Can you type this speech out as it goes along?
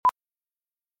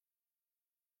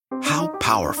How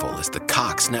powerful is the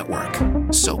Cox network?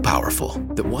 So powerful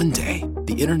that one day,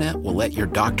 the internet will let your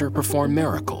doctor perform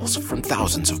miracles from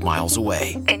thousands of miles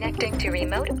away. Connecting to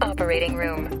remote operating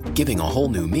room. Giving a whole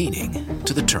new meaning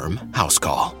to the term house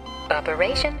call.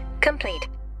 Operation complete.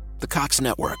 The Cox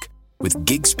network. With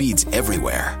gig speeds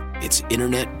everywhere. It's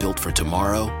internet built for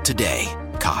tomorrow, today.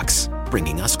 Cox,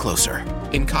 bringing us closer.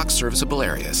 In Cox serviceable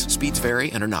areas, speeds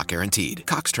vary and are not guaranteed.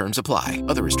 Cox terms apply.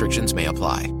 Other restrictions may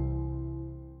apply.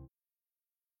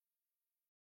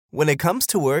 When it comes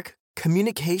to work,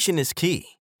 communication is key,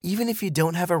 even if you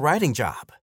don't have a writing job.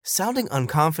 Sounding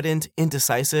unconfident,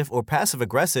 indecisive, or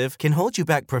passive-aggressive can hold you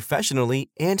back professionally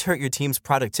and hurt your team's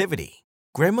productivity.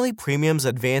 Grammarly Premium's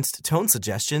advanced tone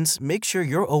suggestions make sure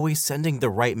you're always sending the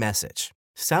right message.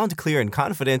 Sound clear and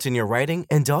confident in your writing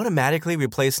and automatically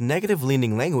replace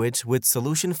negative-leaning language with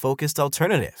solution-focused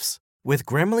alternatives. With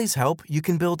Grammarly's help, you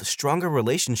can build stronger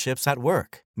relationships at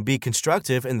work, be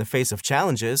constructive in the face of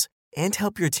challenges, and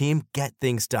help your team get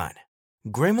things done.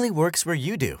 Grammarly works where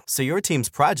you do, so your team's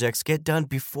projects get done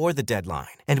before the deadline.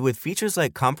 And with features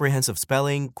like comprehensive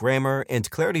spelling, grammar, and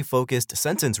clarity-focused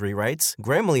sentence rewrites,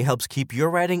 Grammarly helps keep your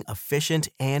writing efficient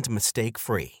and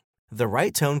mistake-free. The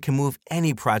right tone can move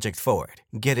any project forward.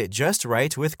 Get it just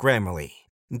right with Grammarly.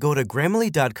 Go to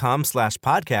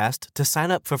Grammarly.com/podcast to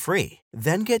sign up for free.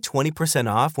 Then get 20%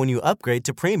 off when you upgrade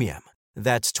to premium.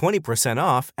 That's 20%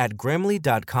 off at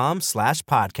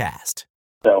Grammarly.com/podcast.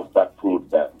 That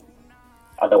proves that.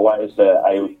 Otherwise,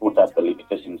 I would put up the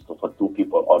limitations for 2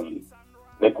 people only.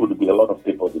 There could be a lot of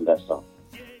people in that song.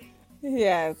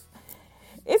 Yes.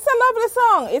 It's a lovely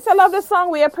song. It's a lovely song.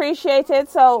 We appreciate it.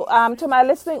 So to my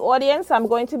listening audience, I'm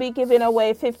going to be giving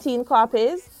away 15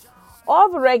 copies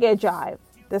of Reggae Jive,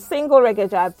 the single Reggae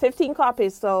Jive, 15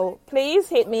 copies. So please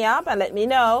hit me up and let me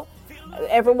know.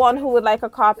 Everyone who would like a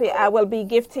copy, I will be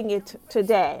gifting it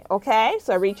today. Okay?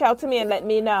 So reach out to me and let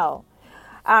me know.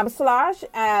 Slosh,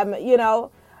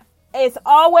 it's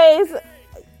always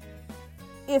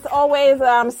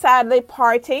sadly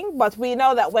parting, but we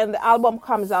know that when the album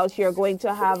comes out, you're going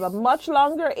to have a much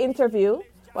longer interview.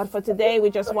 But for today, we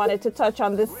just wanted to touch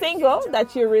on the single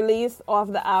that you released off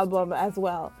the album as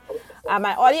well.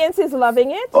 My audience is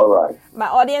loving it. All right. My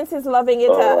audience is loving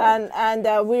it, and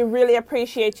we really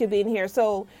appreciate you being here.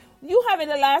 So you have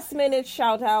the last minute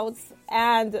shout outs,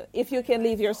 and if you can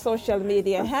leave your social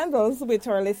media handles with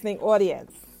our listening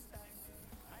audience.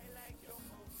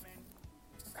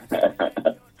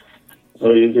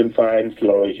 So you can find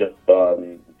Slosh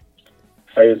on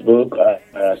Facebook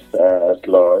as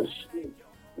Slosh.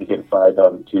 You can find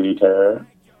on Twitter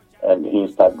and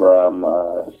Instagram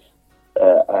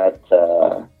at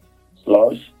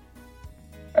Slosh,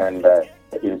 and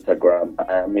Instagram.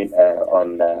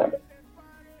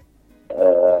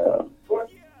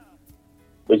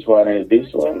 Which one is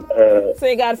this one? So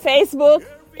you got Facebook,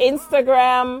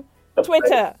 Instagram,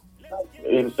 Twitter.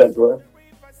 Instagram.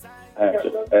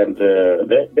 And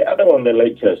the other one, the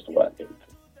latest one.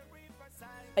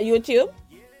 YouTube?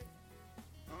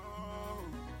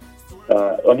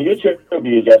 On YouTube,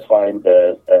 you just find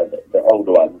the old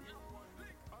ones.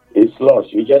 It's Slosh.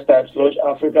 You just type Slosh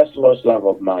Africa, Slosh Love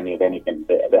of Money, then you can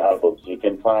the albums. You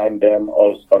can find them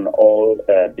also on all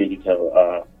digital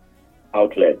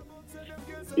outlets.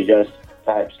 You just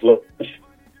type Slosh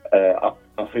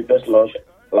Africa, Slosh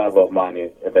Love of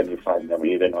Money, and then you find them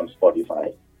even on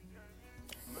Spotify.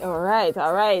 All right.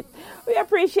 We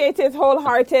appreciate it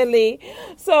wholeheartedly.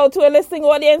 So to a listening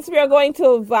audience, we are going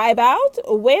to vibe out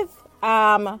with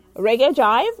Reggae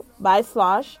Jive by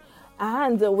Slosh,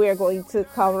 and we're going to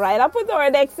come right up with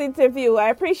our next interview. I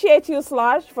appreciate you,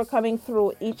 Slosh, for coming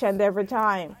through each and every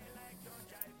time.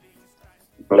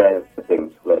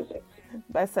 Blessings.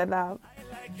 Blessed love.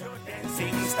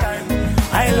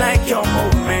 I like your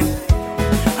movement.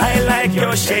 I like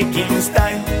your shaking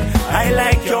style. I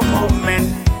like your movement.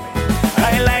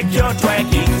 I like your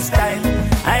twerking style.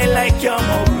 I like your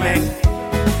movement.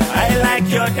 I like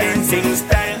your dancing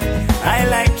style. I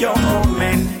like your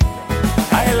movement.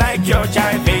 I like your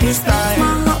jiving style.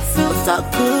 My heart feels so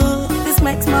good. This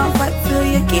makes my vibe feel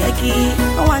yucky.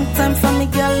 One time for me,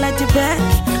 girl, at the back.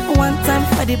 One time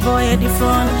for the boy at the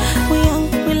front. We young,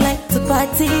 we like to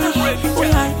party. We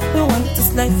high, we want to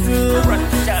slide through.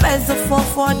 Flies a 4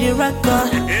 for the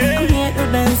record. I'm here to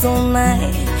dance all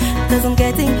night. Cause I'm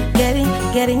getting it.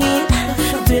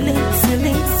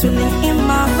 Thrilling in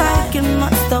my vibe.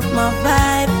 Cannot stop my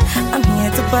vibe. I'm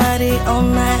here to party all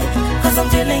night. Cause I'm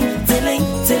thrilling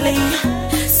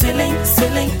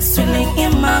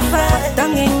in my vibe.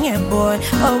 Down in here, boy.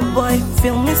 Oh boy,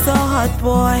 feel me so hot,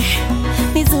 boy.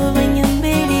 It's over your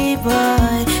baby,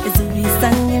 boy. It's over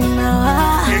standing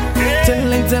now.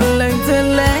 Thrilling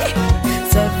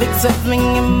Something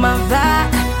in my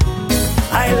vibe.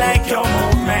 I like your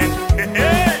movement.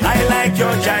 I like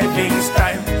your jiving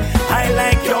style. I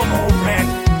like your movement.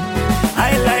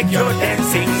 I like your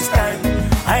dancing style.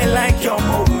 I like your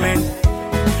movement.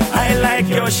 I like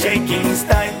your shaking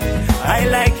style. I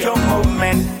like your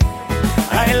movement.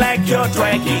 I like your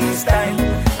twerking style.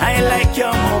 I like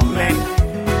your movement.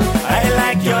 I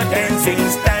like your dancing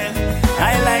style.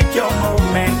 I like your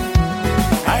movement.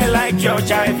 I like your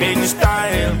jiving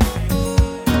style.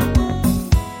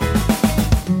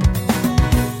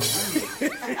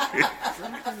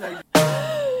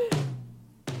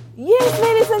 Yes,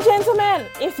 ladies and gentlemen,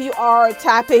 if you are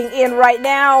tapping in right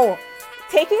now,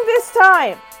 taking this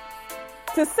time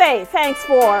to say thanks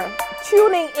for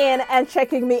tuning in and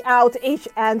checking me out each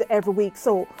and every week.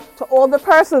 So to all the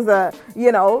persons, that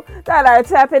are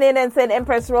tapping in and saying,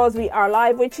 Empress Rose, we are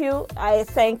live with you, I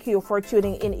thank you for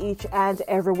tuning in each and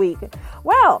every week.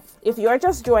 Well, if you're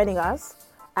just joining us,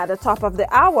 at the top of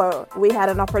the hour, we had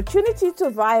an opportunity to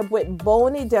vibe with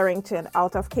Boney Derrington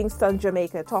out of Kingston,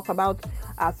 Jamaica. Talk about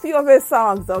a few of his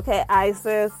songs, okay?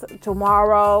 Isis,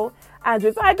 Tomorrow, and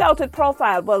we vibed out with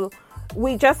Profile. Well,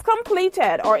 we just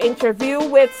completed our interview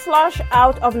with Slosh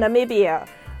out of Namibia.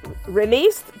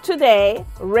 Released today,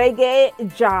 Reggae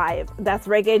Jive. That's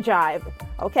Reggae Jive,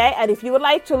 okay? And if you would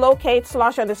like to locate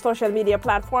Slosh on the social media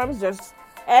platforms, just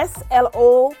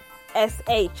SLOSH,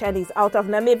 and he's out of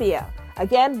Namibia.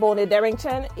 Again, Boney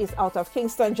Derrington is out of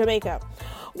Kingston, Jamaica.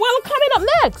 Well, coming up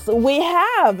next, we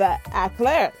have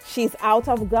Aklerh. She's out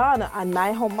of Ghana, and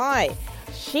my.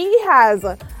 She has,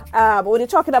 when you're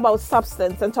talking about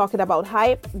substance and talking about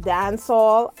hype,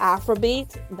 dancehall,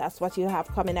 Afrobeat, that's what you have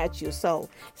coming at you. So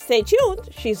stay tuned.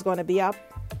 She's going to be up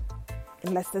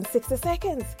in less than 60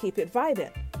 seconds. Keep it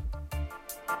vibing.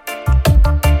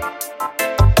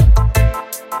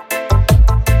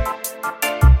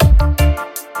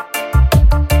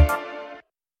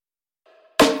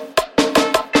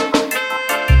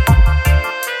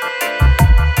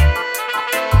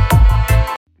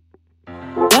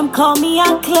 Call me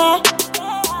Aklerh.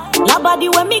 Labb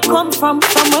where me come from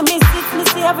where me sit, me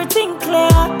see everything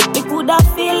clear. Me coulda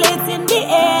feel it in the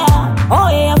air. Oh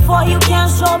yeah, for you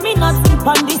can't show me nothing.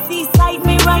 On the seaside,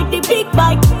 me ride the big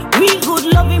bike. Real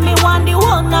good loving me want the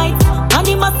whole night. And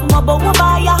the must move but we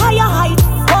buy a higher height.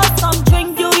 Want some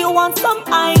drink, do you want some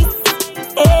ice?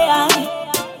 Yeah,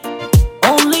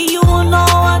 only you know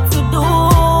what to do,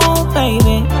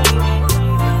 baby.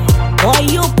 Boy,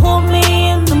 you put me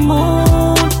in the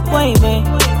mood, baby.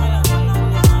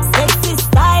 Sexy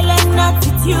style and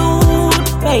attitude,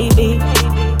 baby.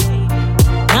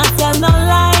 Not tell no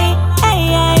lie,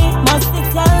 hey, must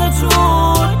tell the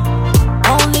truth.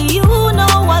 Only you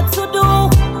know what to do.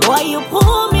 Boy, you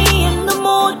put me in the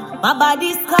mood. My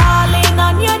body's calling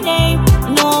on your name.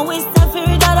 No, it's time for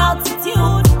that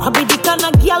altitude. I'll be the kind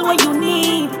of girl where you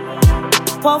need.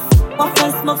 Puff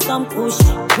and smoke some push.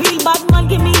 Real bad man,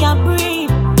 give me a breathe.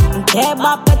 Care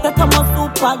about better come on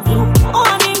super glue.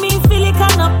 Only me feel it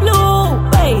kinda blue,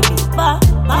 baby.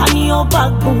 Honey your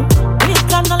back boo. This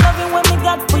kinda loving what me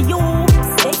got for you.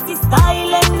 Sexy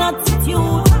style and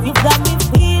attitude. You got me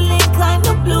feeling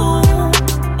kinda blue.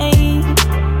 Hey.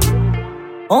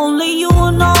 Only you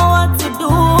know what to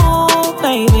do,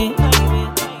 baby.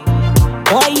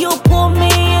 Boy, you put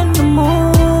me in the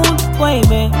mood,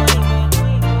 baby.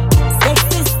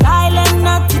 Sexy style and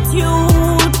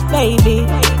attitude, baby.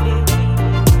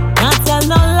 Not tell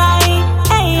no lie,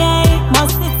 hey,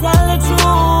 must tell the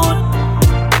truth.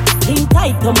 Skin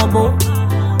tight to my bow,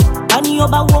 and you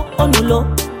bawo on the low.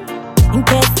 In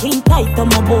case skin tight to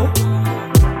my bow,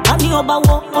 and you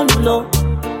bawo on the low.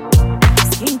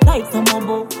 Skin tight to my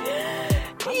bow.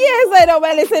 Yes, I know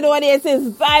my listening audience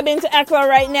is vibing to Aklerh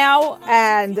right now,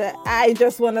 and I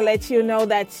just want to let you know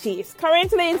that she is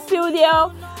currently in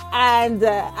studio, and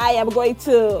I am going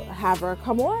to have her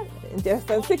come on in just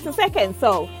 60 seconds.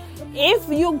 So if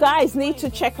you guys need to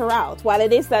check her out, while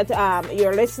it is that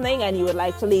you're listening and you would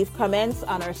like to leave comments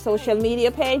on our social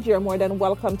media page, you're more than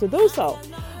welcome to do so.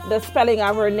 The spelling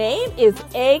of her name is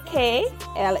Aklerh.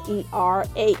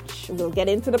 We'll get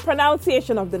into the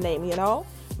pronunciation of the name,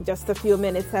 just a few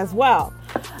minutes as well.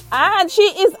 And she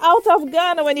is out of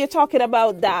Ghana when you're talking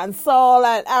about dancehall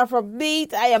and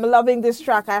Afrobeat. I am loving this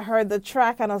track. I heard the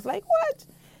track and I was like, what?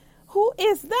 Who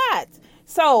is that?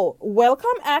 So,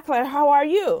 welcome, Aklerh. How are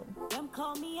you?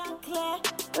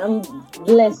 I'm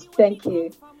blessed, thank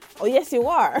you. Oh, yes, you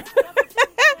are.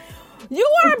 You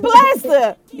are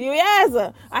blessed.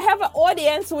 Yes. I have an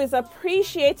audience who is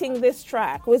appreciating this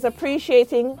track, who is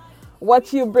appreciating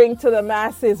what you bring to the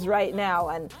masses right now.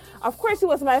 And, of course, it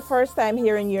was my first time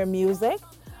hearing your music.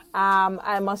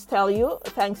 I must tell you,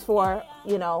 thanks for,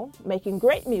 making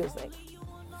great music.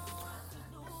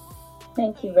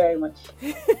 Thank you very much.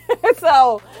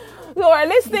 So, our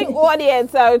listening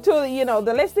audience,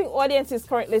 the listening audience is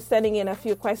currently sending in a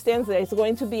few questions. There's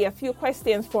going to be a few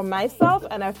questions from myself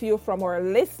and a few from our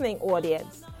listening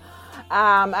audience.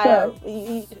 Sure.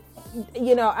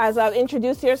 As I've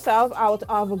introduced yourself out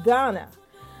of Ghana,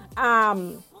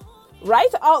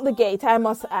 right out the gate, I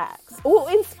must ask, who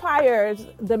inspires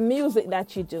the music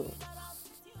that you do?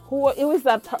 Who is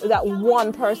that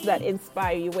one person that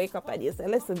inspires you? Wake up and you say,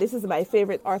 listen, this is my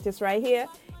favorite artist right here.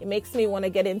 It makes me want to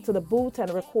get into the booth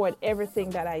and record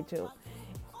everything that I do.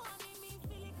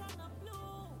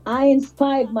 I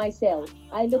inspired myself.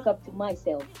 I look up to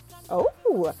myself. Oh,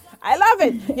 I love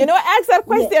it. I asked that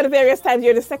question various times.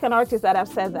 You're the second artist that I've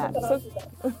said that. So,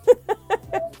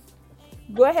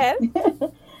 go ahead.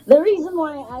 The reason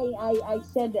why I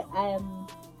said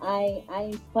I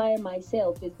inspire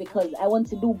myself is because I want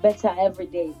to do better every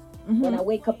day. Mm-hmm. When I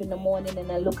wake up in the morning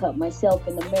and I look at myself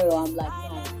in the mirror, I'm like,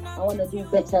 I want to do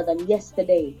better than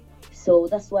yesterday. So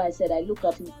that's why I said I look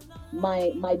up to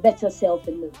my better self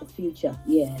in the future.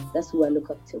 Yeah, that's who I look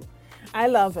up to. I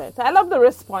love it. I love the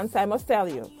response, I must tell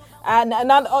you. And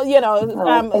not,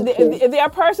 there are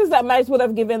persons that might would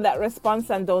have given that response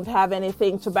and don't have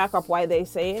anything to back up why they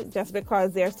say it, just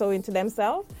because they're so into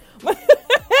themselves.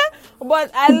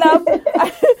 But I love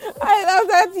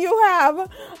that you have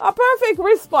a perfect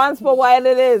response for why it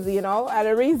is, and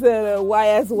a reason why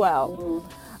as well.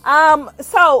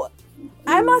 So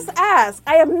I must ask,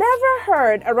 I have never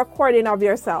heard a recording of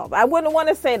yourself. I wouldn't want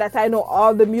to say that I know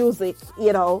all the music,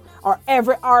 or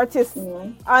every artist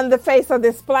on the face of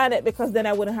this planet, because then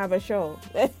I wouldn't have a show.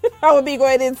 I would be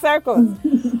going in circles.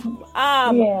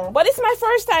 But it's my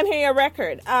first time hearing a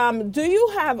record. Do you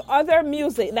have other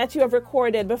music that you have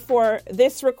recorded before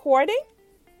this recording?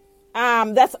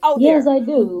 That's out there? Yes, I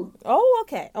do. Oh,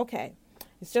 okay.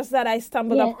 It's just that I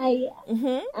stumbled up. I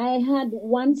had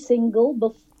one single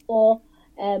before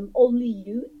Only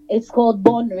You. It's called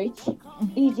Born Rich.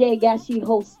 DJ Gashi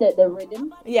hosted the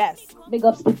rhythm. Yes. Big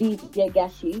ups to DJ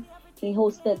Gashi. He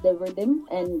hosted the rhythm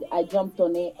and I jumped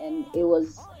on it, and it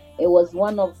was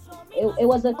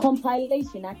a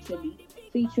compilation actually,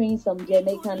 featuring some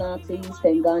Jamaican artists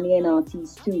and Ghanaian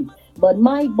artists too. But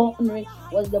my Born Rich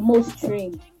was the most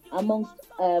streamed amongst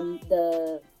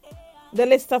the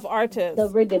list of artists. The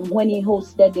rhythm when he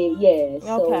hosted it, yeah.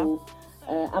 Okay. So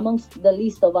amongst the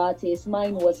list of artists,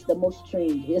 mine was the most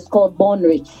streamed. It's called Born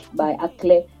Rich by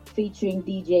Aklerh featuring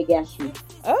DJ Gashi.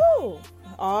 Oh,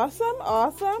 awesome.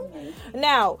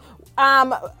 Now,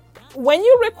 when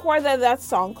you recorded that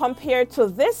song compared to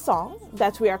this song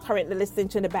that we are currently listening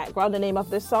to in the background, the name of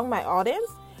this song, my audience,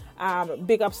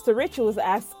 big ups to Rich, who was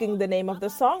asking the name of the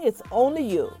song. It's Only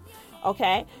You.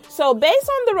 Okay, so based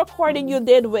on the recording you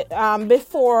did with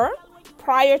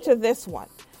prior to this one,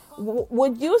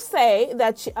 would you say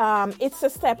that it's a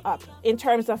step up in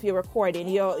terms of your recording?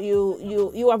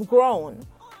 You have grown.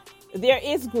 There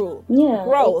is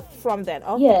growth from then.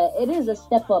 Okay. Yeah, it is a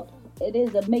step up. It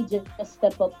is a major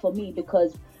step up for me,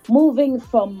 because moving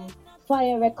from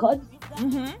Fire Records,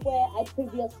 where I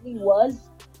previously was,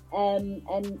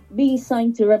 and being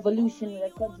signed to Revolution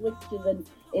Records, which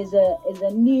is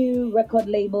a new record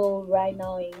label right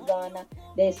now in Ghana.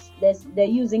 They're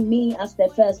using me as their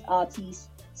first artist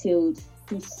to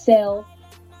sell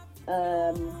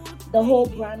the whole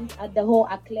brand, the whole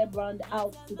Aklerh brand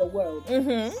out to the world.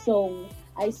 So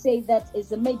I say that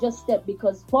is a major step,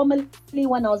 because formerly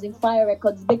when I was in Fire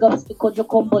Records, big ups to Kojo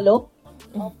Kombolo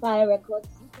of Fire Records.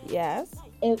 Yes.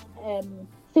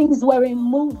 Things weren't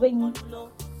moving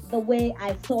the way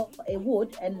I thought it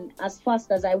would and as fast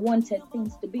as I wanted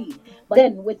things to be. But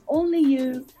then with Only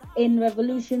You in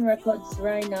Revolution Records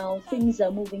right now, things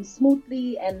are moving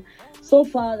smoothly, and so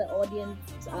far the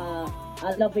audience are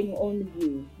loving Only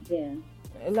You. Yeah.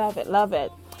 Love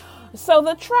it. So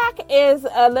the track is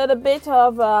a little bit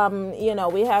of,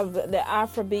 we have the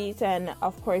Afrobeat, and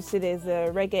of course it is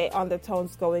reggae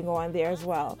undertones going on there as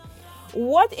well.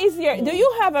 What is do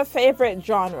you have a favorite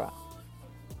genre?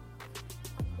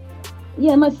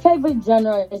 Yeah, my favorite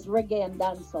genre is reggae and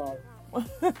dancehall.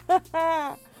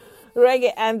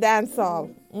 Reggae and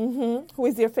dancehall. Who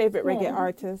is your favorite reggae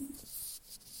artist?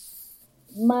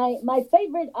 My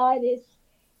favorite artist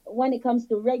when it comes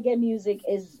to reggae music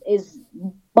is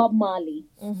Bob Marley.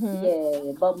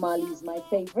 Yeah, Bob Marley is my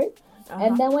favorite.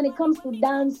 And then when it comes to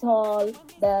dancehall,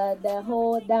 the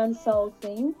whole dancehall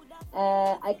thing,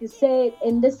 I could say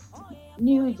in this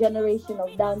new generation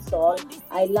of dancehall,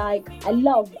 I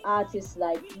love artists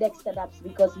like Dexter Daps,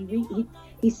 because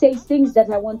he says things that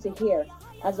I want to hear.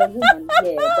 as a woman,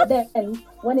 yeah. But then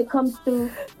when it comes to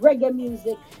reggae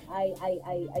music,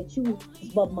 I choose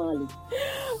Bob Marley.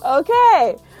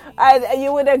 Okay. And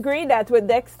you would agree that with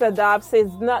Dexter Dobbs,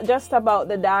 it's not just about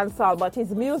the dancehall, but his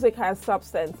music has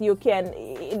substance.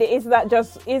 It's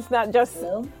not just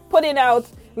putting out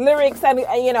lyrics and,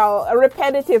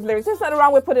 repetitive lyrics. There's nothing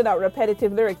wrong with putting out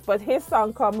repetitive lyrics, but his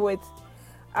song come with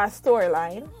a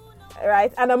storyline,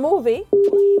 right? And a movie.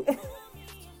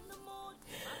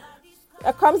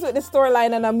 It comes with the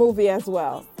storyline and a movie as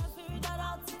well.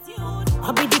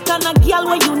 I'll be the kind of girl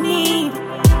what you need.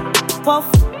 Puff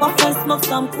and smoke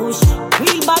some push.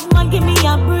 Real bad man, give me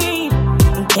a breathe.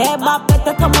 And care about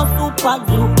better come on super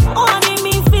glue. Oh, I need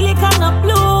me feel it kind of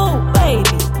blue.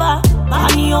 Baby,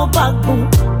 honey, your back boom.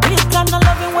 This kind of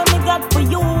loving what me got for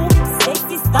you.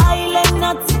 Sexy style and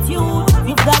attitude.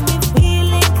 You got me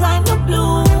feeling kind of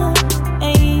blue.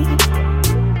 Hey.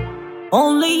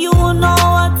 Only you know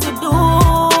what to do,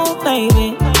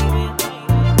 baby.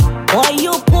 Boy,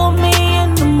 you put me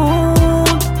in the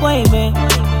mood, baby.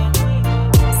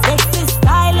 Sexy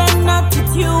style and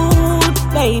attitude,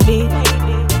 baby.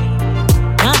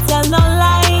 Not tell no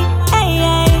lie,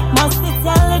 hey, must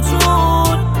tell the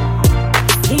truth.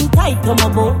 Skin tight on my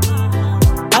bow,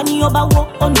 pani oba wo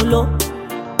onulo.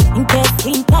 In case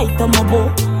skin tight on my bow,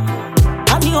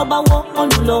 pani oba wo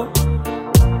onulo.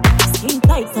 Skin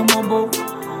tight on my bow,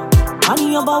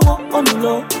 pani oba wo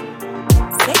onulo.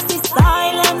 Sexy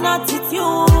style and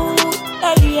attitude,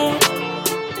 hey, yeah.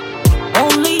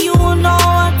 Only you know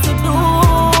what to do,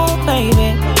 baby.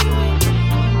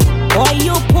 Boy,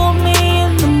 you put me in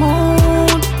the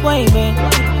mood, baby.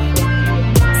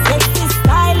 Sexy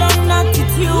style and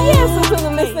attitude. Yes, so to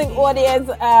the listening audience,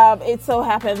 it so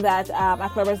happened that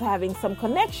Aklerh is having some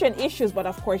connection issues, but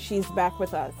of course she's back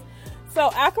with us.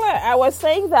 So Aklerh, I was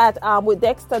saying that with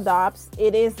Dexter Dobbs,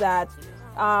 it is that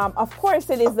of course,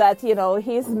 it is that,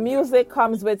 his music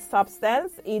comes with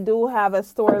substance. He do have a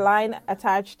storyline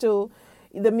attached to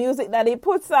the music that he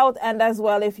puts out. And as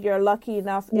well, if you're lucky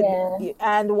enough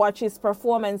and watch his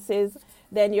performances,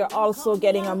 then you're also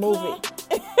getting a movie.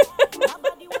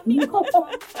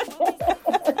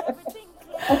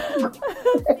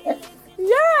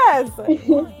 Yes.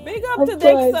 Big up to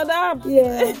Dexter Dobbs.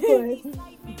 Yeah, of course.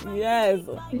 Yes.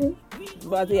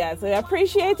 But yes, I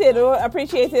appreciate it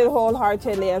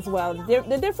wholeheartedly as well.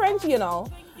 The different,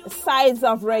 sides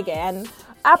of reggae, and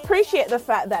I appreciate the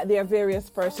fact that there are various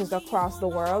persons across the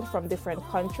world from different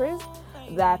countries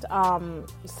that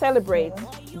celebrate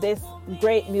this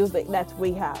great music that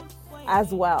we have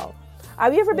as well.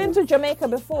 Have you ever been to Jamaica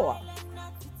before?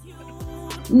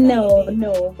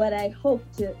 No, but I hope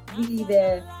to be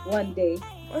there one day.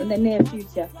 In the near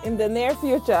future. In the near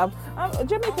future.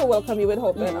 Jamaica will welcome you with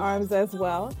open arms as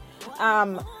well.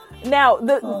 Now,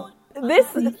 the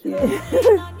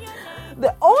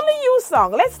Only You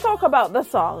song. Let's talk about the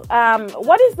song.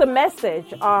 What is the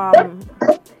message?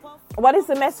 What is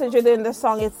the message within the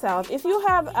song itself? If you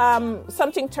have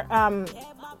something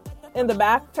in the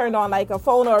back turned on, like a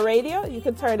phone or a radio, you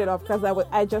can turn it off because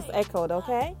I just echoed,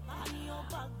 okay?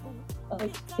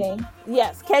 Okay.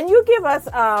 Yes. Can you give us,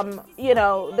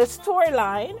 the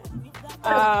storyline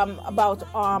about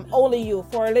Only You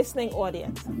for a listening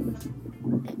audience? The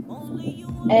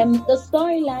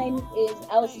storyline is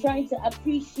I was trying to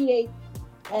appreciate,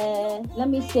 let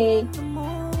me say,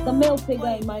 the male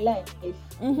figure in my life.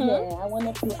 Mm-hmm. Yeah, I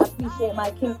wanted to appreciate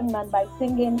my kingman by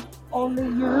singing Only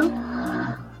You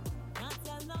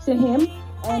to him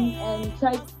and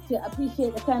try to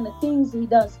appreciate the kind of things he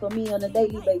does for me on a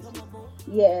daily basis.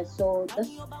 Yeah, so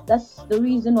that's the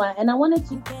reason why. And I wanted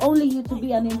to Only You to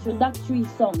be an introductory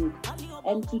song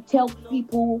and to tell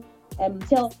people,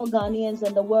 tell Ghanaians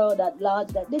and the world at large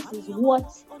that this is what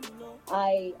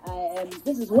I am.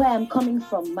 This is where I'm coming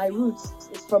from. My roots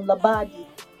is from Labb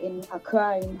in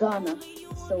Accra in Ghana.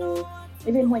 So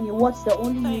even when you watch the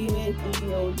Only You music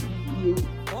video, you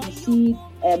see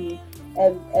a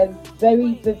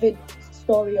very vivid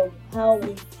story of how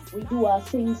we do our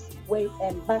things way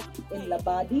back in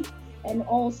Labb, and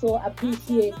also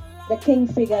appreciate the king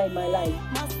figure in my life.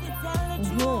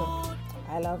 Mm-hmm.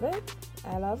 I love it.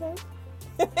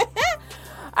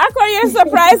 Aklerh, you're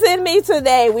surprising me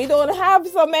today. We don't have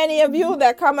so many of you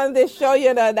that come on this show,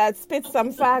 that spit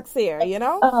some facts here,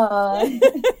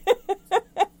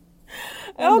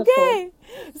 Okay.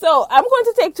 So I'm going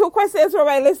to take 2 questions from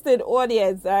my listed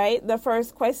audience, all right? The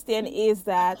first question is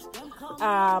that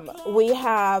we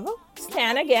have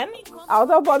Stan again, out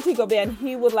of Montego Bay, and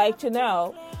he would like to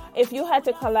know if you had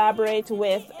to collaborate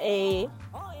with a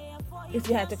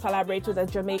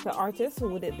Jamaica artist,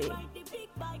 who would it be?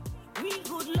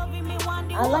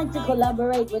 I like to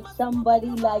collaborate with somebody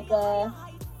like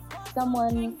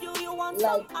someone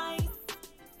like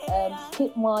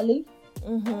Skip Marley.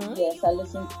 Yes, I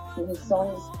listen to his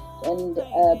songs, and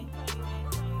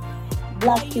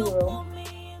Black Hero.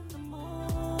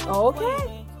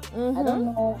 Okay. I don't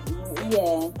know.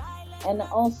 Yeah, and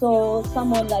also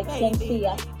someone like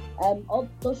Cynthia.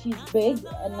 Although she's big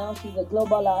and now she's a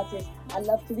global artist, I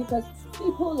love to, because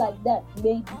people like that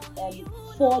made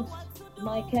forged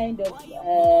my kind of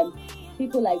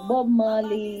people like Bob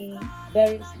Marley,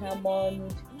 Beres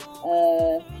Hammond,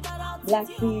 Black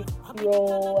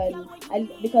Hero, and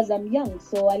because I'm young,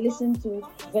 so I listen to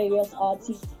various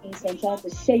artists and try to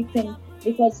shape him,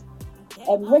 because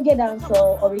reggae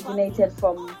dancehall originated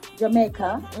from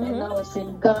Jamaica, and now it's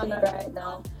in Ghana right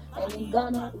now. And in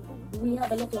Ghana, we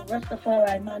have a lot of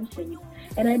Rastafari mansions.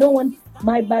 And I don't want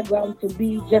my background to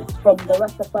be just from the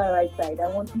Rastafari side. I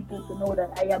want people to know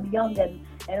that I am young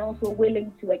and also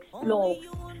willing to explore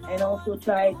and also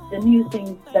try the new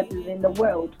things that is in the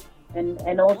world,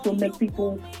 and also make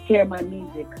people hear my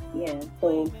music. Yeah,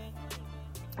 so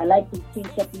I like to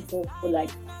feature people who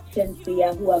like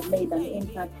Cynthia, who have made an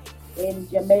impact in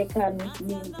Jamaican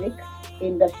music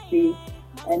industry,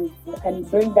 and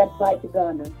bring that vibe to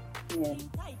Ghana. Yeah.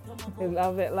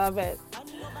 Love it.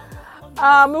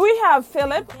 We have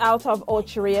Philip out of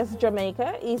Ocherias,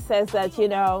 Jamaica. He says that,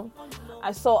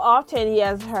 so often he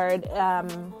has heard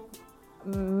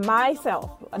myself.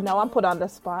 Now I'm put on the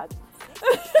spot.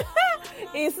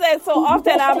 He said, so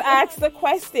often I've asked the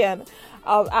question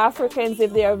of Africans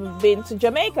if they have been to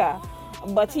Jamaica.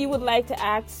 But he would like to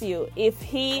ask you, if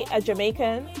he, a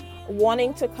Jamaican,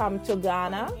 wanting to come to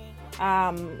Ghana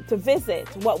to visit,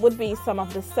 what would be some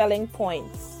of the selling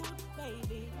points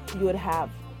you would have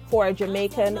for a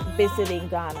Jamaican visiting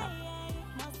Ghana?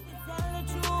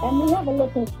 And we have a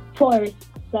lot of tourist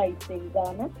sites in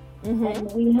Ghana,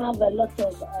 and we have a lot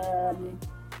of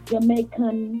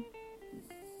Jamaican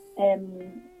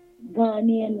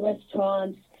Ghanaian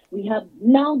restaurants. We have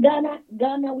now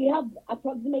Ghana. We have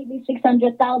approximately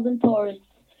 600,000 tourists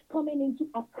coming into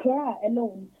Aklerh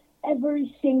alone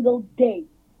every single day.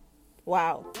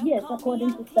 Wow. Yes,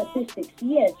 according to statistics.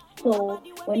 Yes. So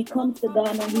when it comes to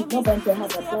Ghana, we're not going to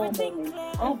have a dull moment.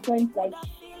 I have friends like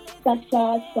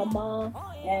Sasha, Shama,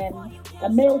 and a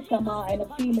male Shama and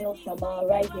a female Shama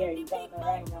right here in Ghana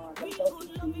right now. As I'm talking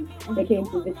to you. They came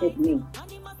to visit me.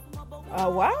 Oh,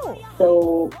 wow.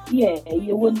 So yeah,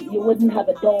 you wouldn't have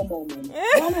a dull moment.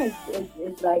 Ghana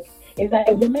is like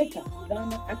Jamaica.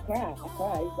 Ghana, Accra is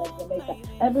like Jamaica.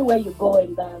 Everywhere you go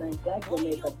in Ghana is like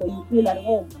Jamaica. So you feel at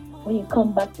home when you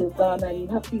come back to Ghana, and you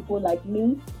have people like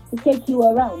me to take you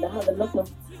around. I have a lot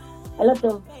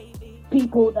of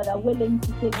people that are willing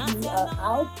to take you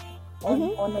out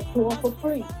on a tour for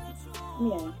free.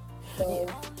 Yeah. So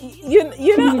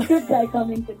you should try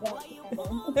coming to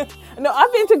Ghana. No,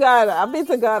 I've been to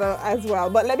Ghana as well.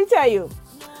 But let me tell you,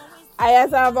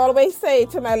 as I've always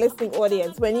said to my listening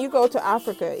audience, when you go to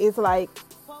Africa, it's like,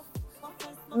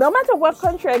 no matter what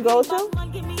country I go to,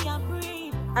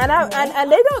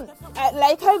 and they don't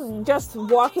like her just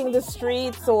walking the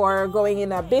streets or going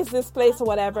in a business place or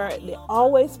whatever. They're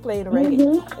always playing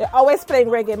reggae. They're always playing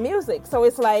reggae music. So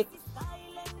it's like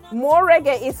more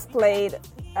reggae is played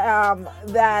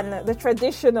than the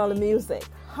traditional music.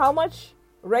 How much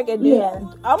reggae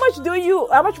how much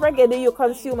reggae do you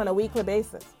consume on a weekly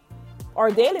basis or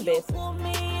daily basis?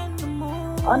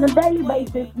 On a daily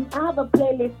basis, I have a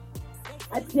playlist.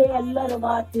 I play a lot of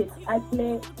artists.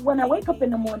 When I wake up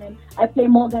in the morning, I play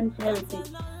Morgan's Heritage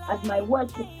as my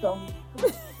worship song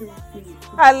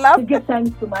to give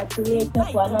thanks to my Creator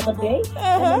for another day.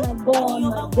 And then I go on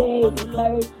my day with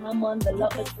Beres Hammond, the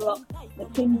Lovers Rock, the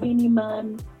King Beanie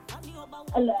Man.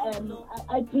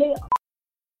 I play.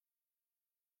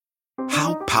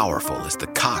 How powerful is the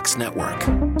Cox network?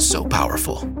 So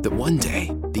powerful that one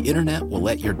day the internet will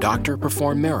let your doctor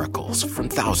perform miracles from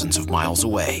thousands of miles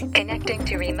away. Connecting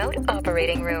to remote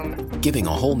operating room. Giving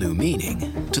a whole new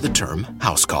meaning to the term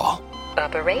house call.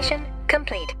 Operation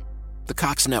complete. The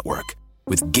Cox network.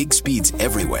 With gig speeds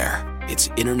everywhere, it's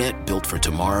internet built for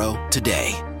tomorrow,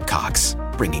 today. Cox,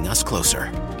 bringing us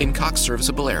closer. In Cox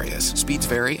serviceable areas, speeds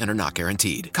vary and are not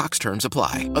guaranteed. Cox terms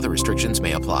apply. Other restrictions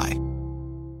may apply.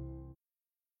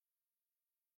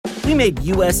 We made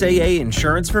USAA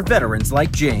insurance for veterans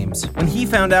like James. When he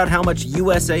found out how much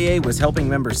USAA was helping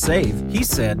members save, he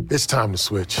said, "It's time to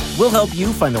switch." We'll help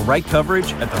you find the right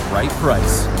coverage at the right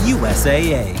price.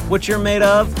 USAA. What you're made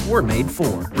of, we're made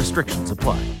for. Restrictions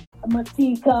apply.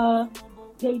 Masika,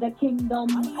 Jada Kingdom.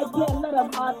 I play a lot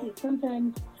of artists.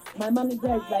 Sometimes my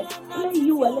manager is like, play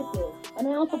you a little. And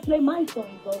I also play my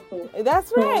songs also.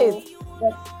 That's right.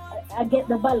 So I get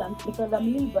the balance because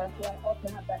I'm Libra, so I also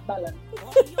have that balance.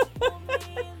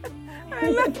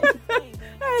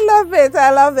 I love it.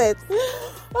 I love it.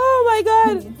 Oh my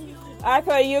God.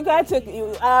 Aklerh, you got to.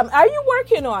 Are you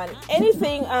working on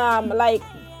anything like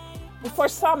for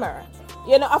summer?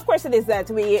 You know, of course, it is that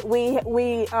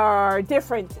we are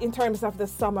different in terms of the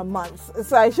summer months,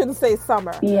 so I shouldn't say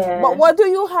summer. Yeah. But what do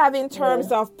you have in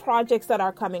terms of projects that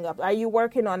are coming up? Are you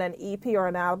working on an EP or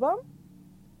an album?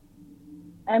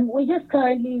 We just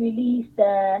currently released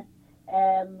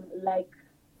like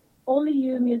Only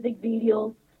You music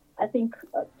videos, I think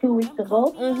 2 weeks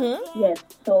ago. Mm-hmm. Yes,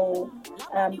 so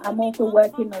I'm also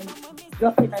working on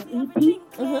dropping an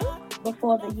EP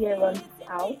before the year runs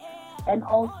out, and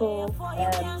also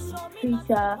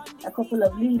feature a couple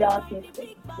of lead artists,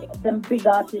 them big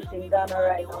artists in Ghana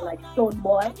right now, like Stone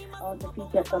Boy. I want to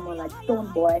feature someone like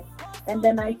Stone Boy, and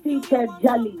then I featured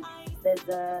Jolly. There's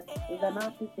an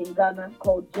artist in Ghana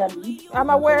called Jolly. I'm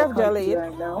aware of Jolly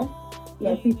right now.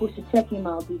 Yeah, people should check him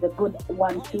out. He's a good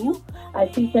one too. I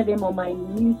featured him on my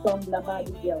new song Labb,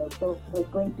 so it's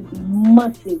going to be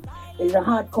massive. It's a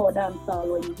hardcore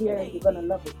dancehall. When you hear it, you're gonna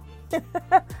love it.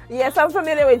 Yes, I'm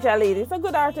familiar with Jalid. He's a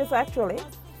good artist, actually.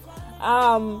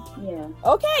 Yeah.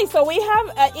 Okay, so we have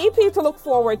an EP to look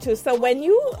forward to. So when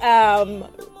you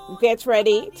get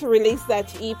ready to release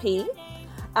that EP,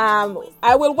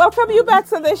 I will welcome you back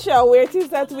to the show, where it is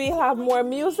that we have more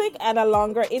music and a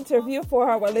longer interview for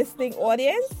our listening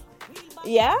audience.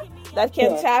 Yeah, that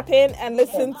can tap in and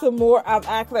listen to more of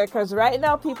Aklerh, because right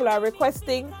now people are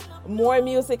requesting more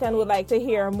music and would like to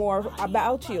hear more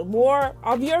about you, more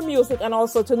of your music, and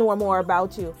also to know more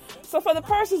about you. So for the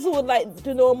persons who would like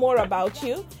to know more about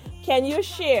you, can you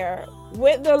share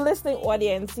with the listening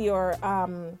audience your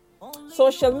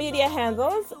social media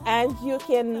handles, and you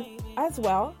can as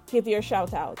well give your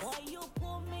shout outs?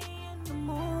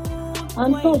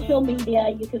 On social media,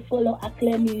 you can follow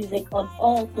Aklerh Music on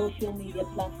all social media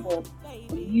platforms,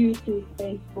 on YouTube,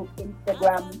 Facebook,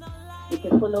 Instagram. You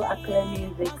can follow Aklerh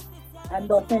Music and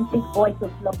the authentic voice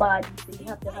of Labb. So you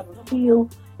have to have a feel.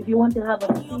 If you want to have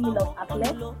a feel of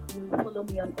Aklerh, you follow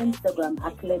me on Instagram,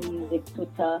 Aklerh Music,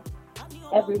 Twitter,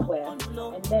 everywhere.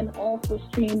 And then also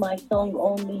stream my song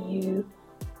Only You,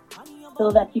 so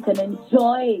that you can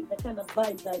enjoy the kind of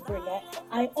vibes I bring.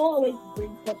 I always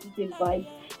bring positive vibes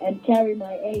and carry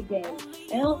my A game.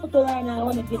 And also right now I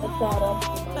want to give a shout out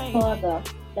to my father,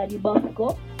 Daddy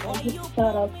Bosco, and give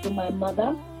shout out to my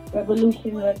mother,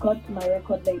 Revolution Records, my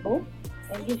record label,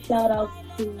 and give shout out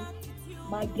to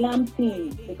my glam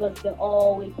team, because they're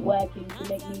always working to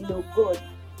make me look good.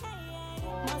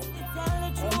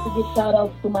 I want to give shout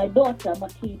outs to my daughter,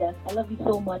 Makida. I love you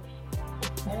so much.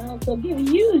 And also give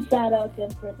you shout out,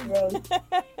 Empress Rose,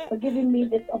 for giving me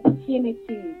this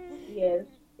opportunity. Yes.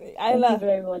 Thank you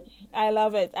very much. I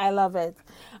love it. I love it.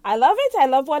 I love it. I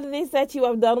love what it is that you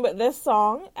have done with this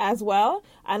song as well.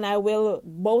 And I will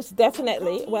most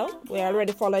definitely, well, we're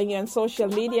already following you on social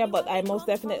media, but I most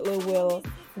definitely will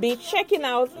be checking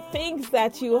out things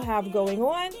that you have going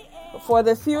on for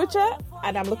the future.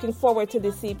 And I'm looking forward to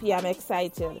this EP. I'm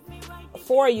excited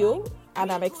for you. And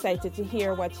I'm excited to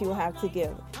hear what you have to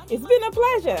give. It's been a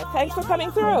pleasure. Thanks for coming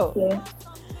through. Thank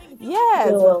you. Yes.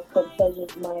 You're welcome.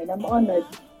 Pleasure's mine. I'm honored.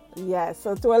 Yes.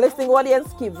 So to our listening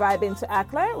audience, keep vibing to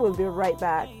Aklerh. We'll be right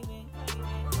back.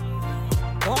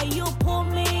 Boy, you put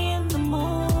me in the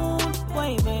mood,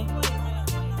 baby.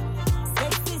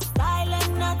 Sexy style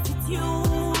and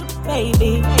attitude,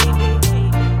 baby.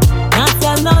 Not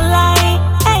tell no lie,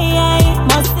 hey, hey.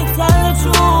 Must tell the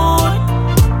truth.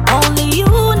 Only you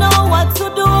know what to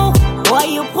do. Boy,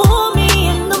 you put me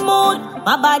in the mood.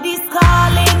 My body's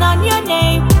calling on your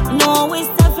name. No, it's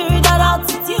time for that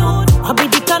altitude. I'll be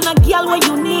the kind of girl where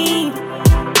you need.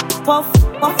 Puff,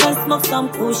 puff and smoke some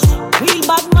push. Real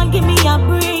bad man, give me a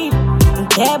breathe.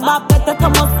 Care about better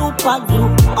come on super glue.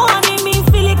 Only me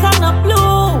feel it kind of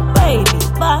blue. Baby,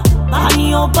 honey,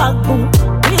 your back boom.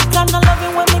 Real kind of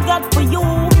loving what me got for you.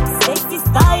 Sexy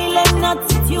style and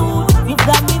attitude. You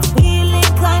got me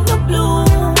feeling kind of blue.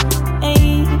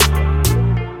 Hey.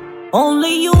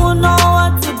 Only you know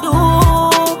what to do,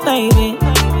 baby.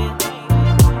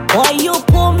 Boy, you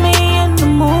put me in the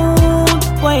mood,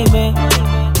 baby.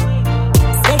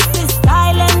 Sexy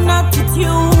style and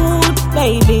attitude,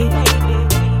 baby.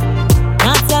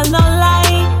 Not tell no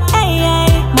lie, hey,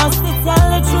 hey. Must tell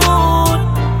the truth.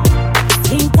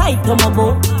 Skin tight on my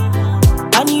boat.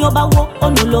 Pani oba wo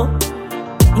onulo.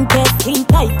 In case skin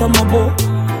tight on my boat.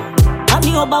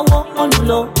 Pani oba wo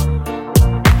onulo.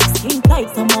 Skin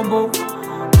tight on my boat.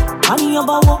 Pani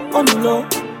oba wo onulo.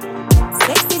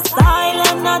 Sexy style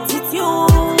and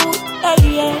attitude, hey,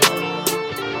 yeah.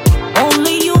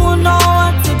 Only you know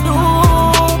what to do,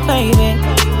 baby.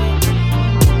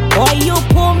 Boy, you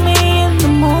put me in the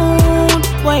mood,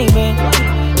 baby.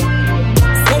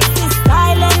 Sexy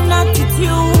style and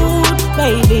attitude,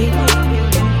 baby.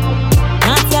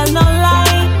 Not tell no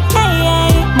lie, hey,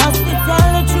 hey. Must you tell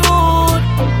the truth?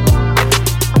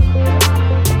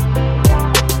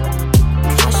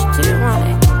 Cash to the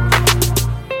running.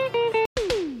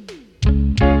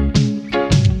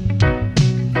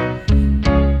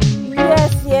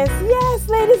 Yes,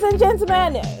 ladies and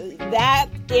gentlemen, that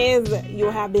is, you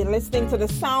have been listening to the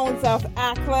sounds of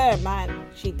Aklerh, man.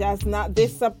 She does not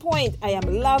disappoint. I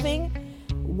am loving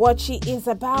what she is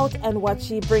about and what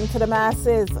she brings to the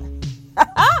masses.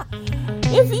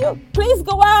 If you please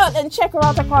go out and check her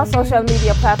out across social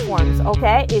media platforms,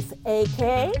 okay? It's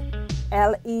Aklerh.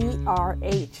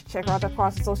 Check her out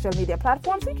across social media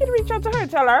platforms. You can reach out to her,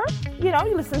 tell her, you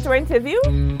listen to her interview,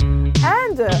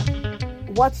 and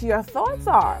what your thoughts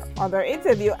are on their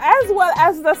interview, as well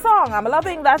as the song. I'm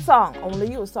loving that song, Only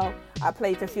You. So I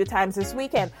played it a few times this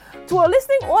weekend. To our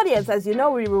listening audience, as you know,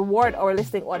 we reward our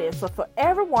listening audience. So for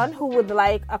everyone who would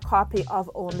like a copy of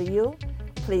Only You,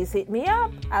 please hit me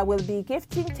up. I will be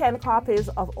gifting 10 copies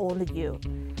of Only You.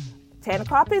 10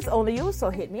 copies, Only You, so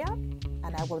hit me up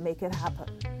and I will make it happen.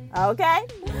 Okay?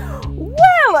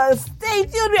 Well, stay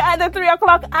tuned. We're at the 3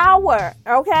 o'clock hour.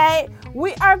 Okay?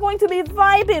 We are going to be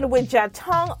vibing with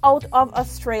Tung out of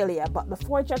Australia. But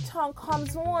before Tung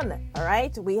comes on, all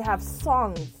right, we have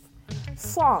songs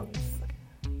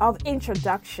of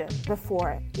introduction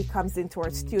before he comes into our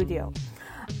studio.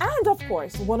 And of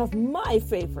course, one of my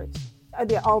favorites.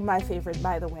 They're all my favorite,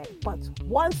 by the way. But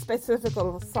one specific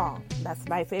song that's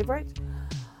my favorite,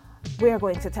 we are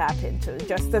going to tap into in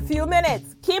just a few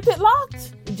minutes. Keep it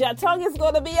locked. Tung is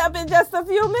going to be up in just a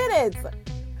few minutes.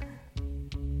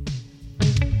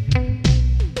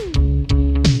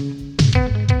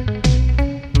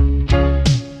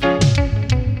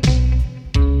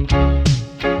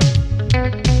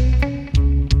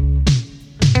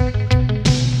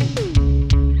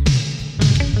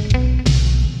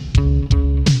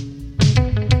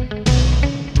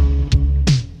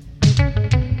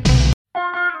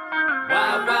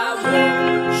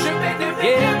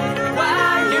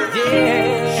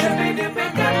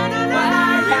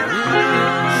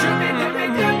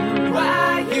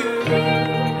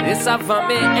 For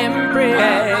me embrace,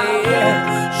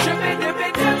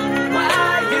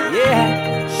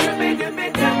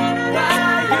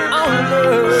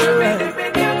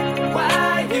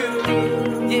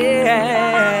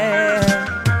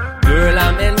 Girl,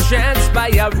 I'm entranced by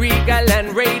your regal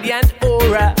and radiant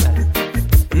aura.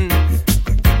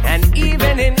 And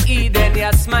even in Eden,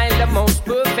 you smile the most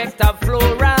perfect of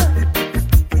flora.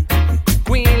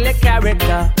 Queenly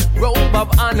character, robe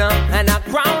of honor, and a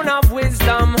crown of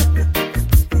wisdom.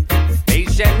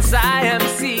 Patience I am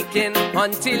seeking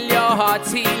until your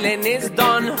heart's healing is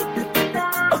done.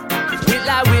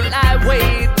 Will I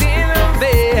wait in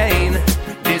vain?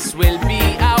 This will be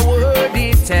a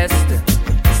worthy test.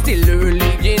 Still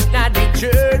early in the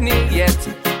journey yet.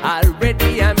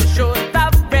 Already I'm short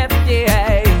of breath,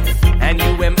 yeah. And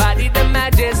you embody the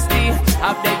majesty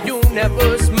of the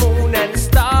universe, moon and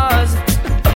stars.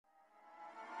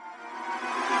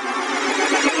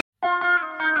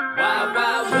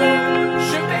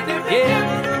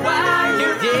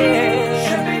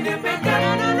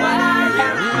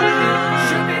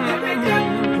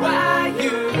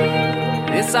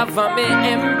 This up for me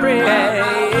embrace.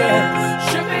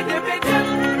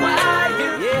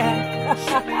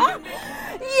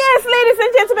 Yes, ladies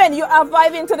and gentlemen, you are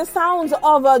vibing to the sounds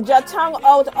of Tung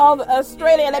out of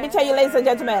Australia. Let me tell you, ladies and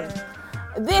gentlemen,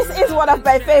 this is one of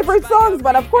my favorite songs.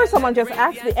 But of course, someone just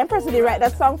asked me, Empress, did he write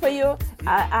that song for you?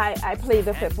 I play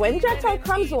the fifth. When Tung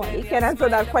comes on, he can answer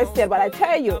that question. But I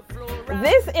tell you,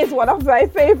 this is one of my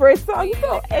favorite songs.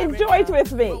 So enjoy it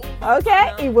with me.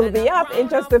 Okay? It will be up in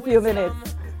just a few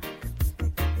minutes.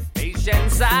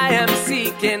 Patience I am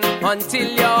seeking until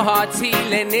your heart's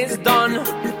healing is done.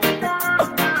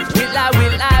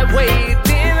 Will I wait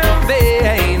in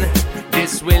vain?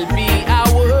 This will be a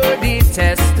worthy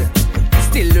test.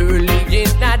 Still early in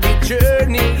the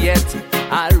journey yet.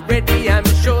 Already I'm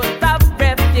short of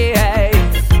breath, yeah.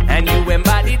 And you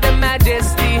embody the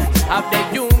majesty of the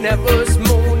universe,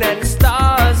 moon and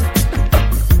stars.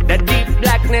 The deep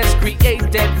blackness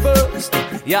created first.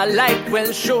 Your light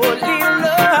will surely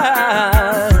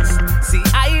last. See,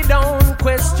 I don't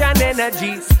question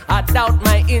energies. I doubt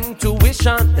my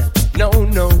intuition. No.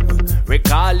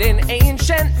 Recalling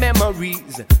ancient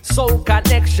memories. Soul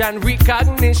connection,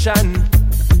 recognition.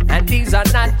 And these are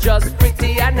not just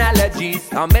pretty analogies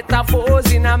or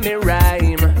metaphors in a me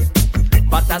rhyme,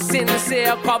 but a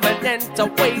sincere covenant to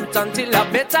wait until a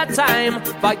better time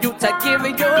for you to give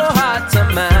your heart to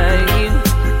mine.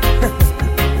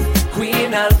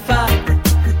 Queen Alpha,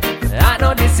 I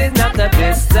know this is not the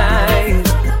best time,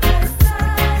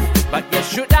 but you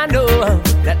should I know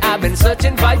that I've been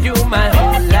searching for you my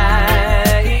whole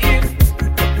life.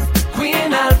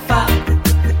 Queen Alpha,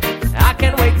 I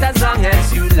can wait as long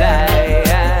as you like.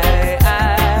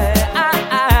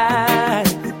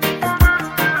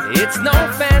 It's no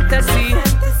fantasy,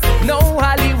 no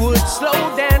Hollywood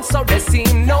slow dance, so there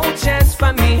seem no chance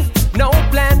for me, no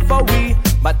plan for we.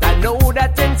 But I know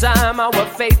that in time our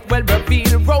fate will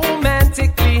reveal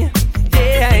romantically.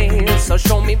 Yeah, so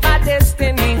show me my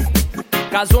destiny,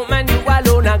 'cause woman, you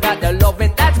alone, I got the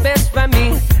loving that's best for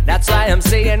me. That's why I'm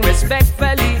saying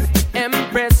respectfully,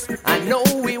 Empress, I know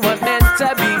we were meant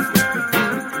to be.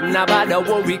 Now bother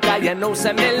worry, 'cause you know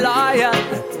say me loyal.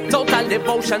 Total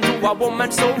devotion to a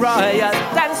woman so royal.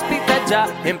 Thanks be to Jah,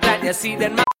 implant your seed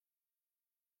in my...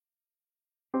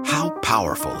 How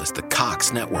powerful is the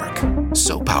Cox network?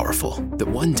 So powerful that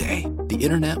one day the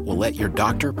internet will let your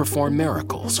doctor perform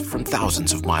miracles from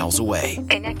thousands of miles away.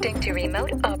 Connecting to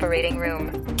remote operating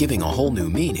room. Giving a whole new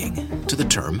meaning to the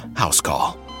term house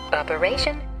call.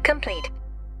 Operation complete.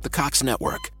 The Cox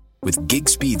network. With gig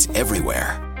speeds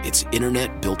everywhere, it's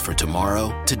internet built for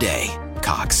tomorrow, today.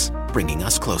 Cox, bringing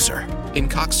us closer. In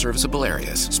Cox serviceable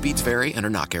areas, speeds vary and are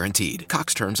not guaranteed.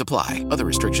 Cox terms apply. Other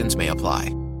restrictions may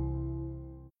apply.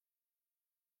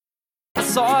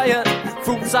 Soil,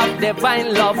 fruits of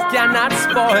divine love cannot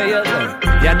spoil.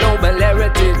 Your noble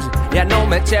heritage, you know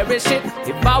me cherish it.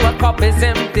 If our cup is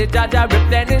empty, Jaja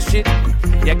replenish it.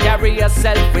 You carry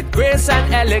yourself with grace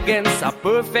and elegance, a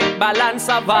perfect balance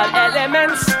of all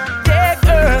elements. Take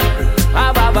her,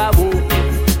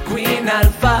 Queen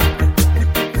Alpha.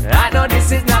 I know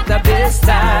this is not the best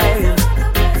time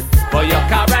for your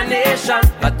coronation,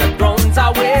 but the thrones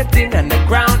are waiting and the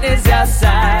crown is your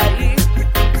side.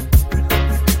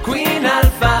 Queen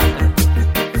Alpha,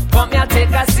 come here,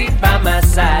 take a seat by my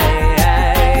side.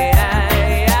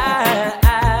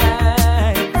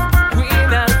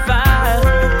 Queen Alpha,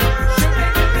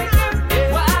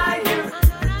 why you?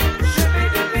 Why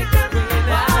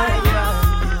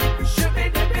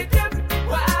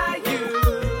you?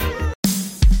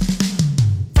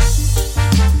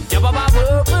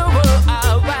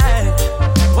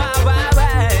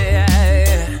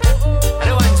 I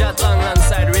don't want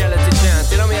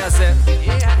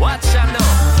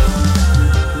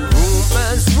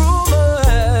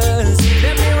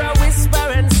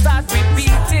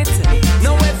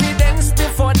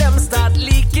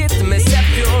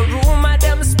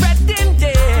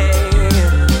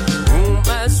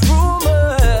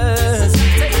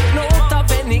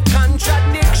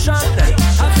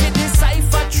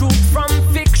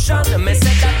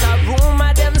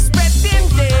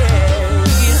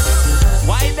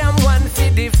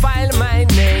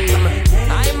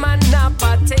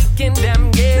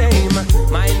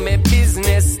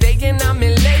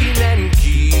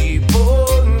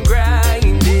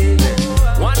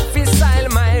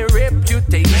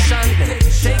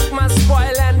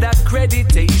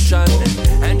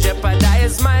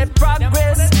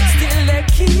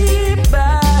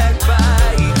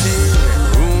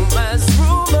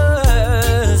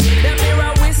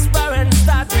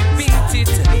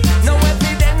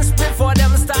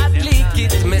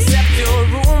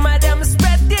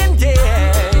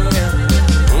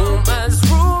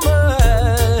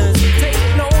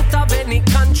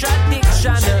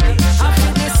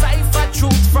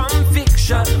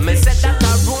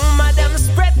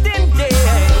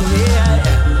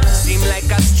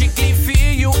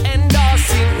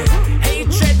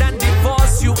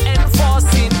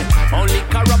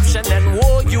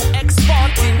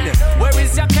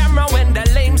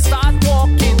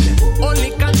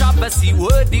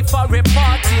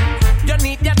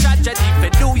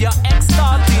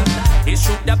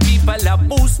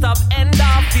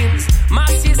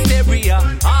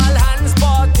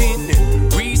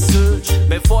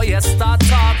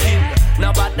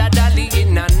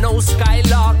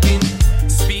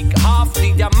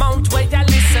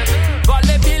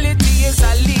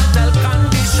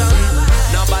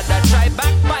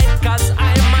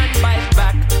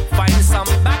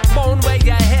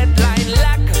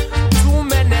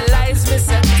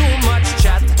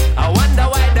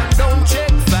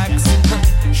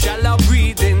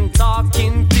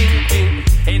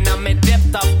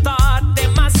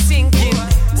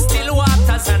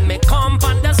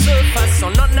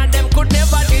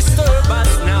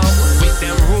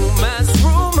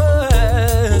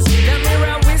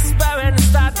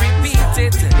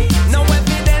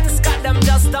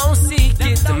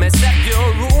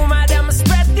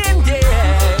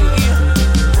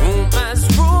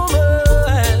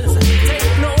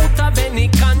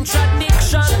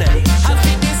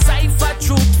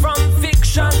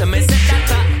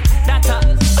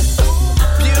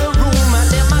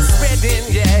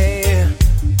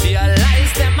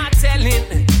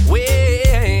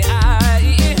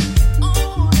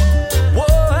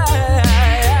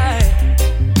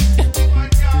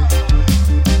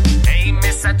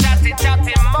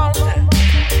chatty mouth.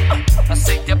 I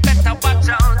say you better watch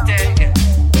out there.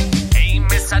 Hey,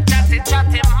 Mr.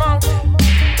 Chatty mouth.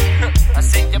 I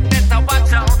say you better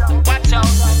watch out.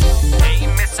 Hey,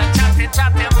 Mr. Chatty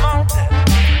mouth.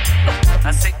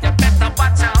 I say you better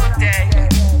watch out there.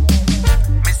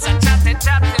 Mr. Chatty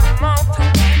mouth.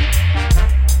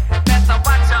 Better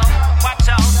watch out.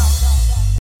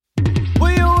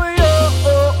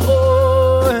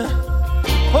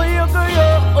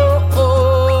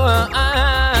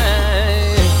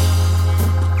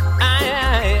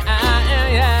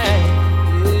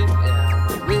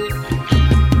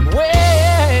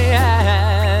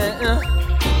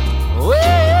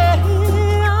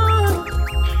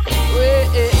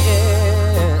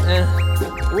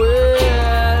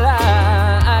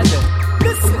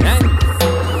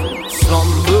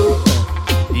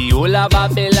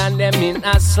 Babylon, them in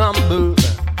a slumber.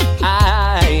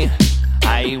 I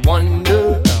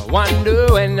wonder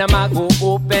when them a go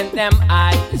open them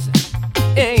eyes.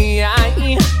 Hey,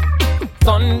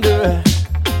 thunder,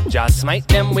 just smite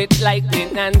them with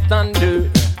lightning and thunder.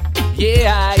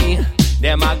 Yeah,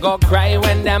 them a go cry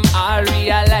when them all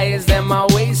realize them a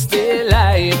wasted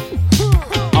life.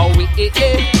 Oh,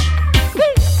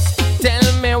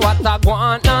 tell me what I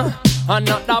wanna.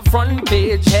 Another front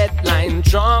page headline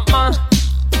drama.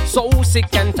 So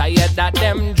sick and tired of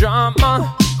them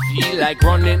drama. Feel like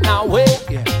running away.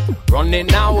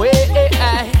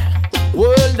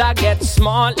 World that gets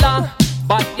smaller,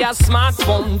 but your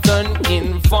smartphone turn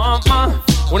informer.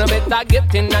 Wanna better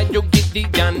get in and you get the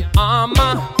gun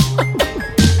armor.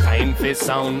 Time for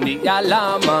sound the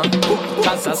alarm.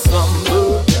 Cause a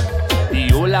slumber. The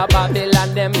whole of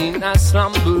Babylon them in a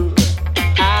slumber.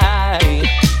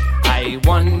 I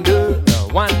wonder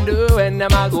when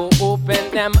them a go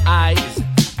open them eyes.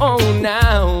 Oh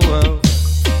now,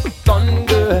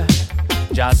 thunder,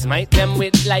 just smite them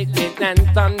with lightning and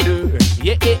thunder.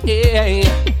 Yeah,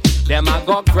 them a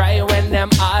go cry when them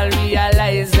all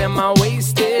realize them a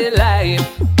wasted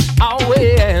life. Oh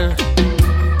well,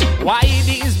 why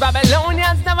these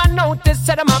Babylonians never notice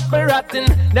that them a rotten?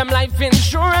 Them life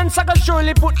insurance I go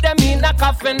surely put them in a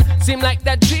coffin. Seem like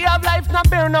that tree of life not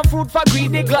bear no fruit for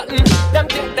greedy glutton. Them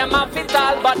think them have it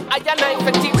all, but I and I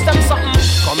for teach them something.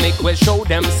 Come make we show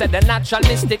them, said the natural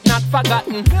mystic not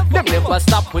forgotten. Them never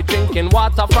stop with drinking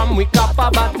water from we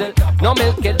copper bottle. No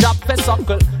milk a drop for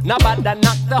suckle, no bad than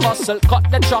not the hustle. Cut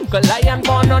the chuckle, lion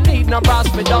born no need no brass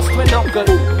for dust with knuckle.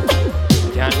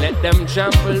 Can't let them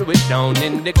trample with down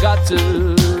in the gutter.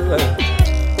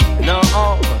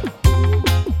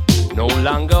 No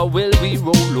longer will we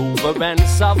roll over and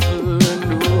suffer.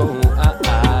 No,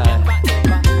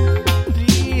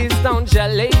 please don't you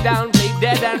lay down, play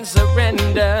dead and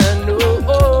surrender.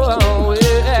 No,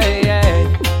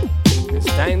 it's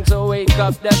time to wake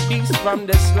up the beast from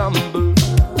the slumber.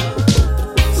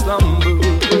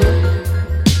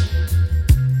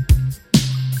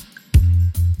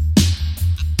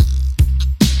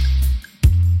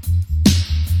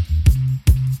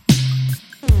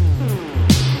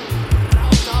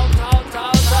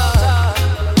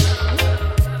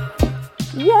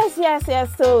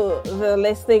 Yes, to the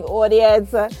listening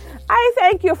audience. I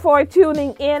thank you for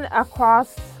tuning in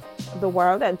across the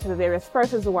world and to the various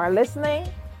persons who are listening.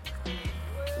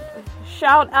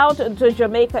 Shout out to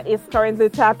Jamaica is currently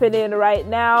tapping in right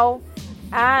now,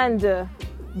 and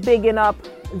bigging up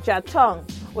Tung,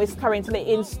 who is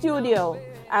currently in studio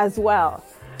as well.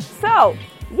 So,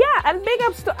 yeah, and big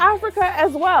ups to Africa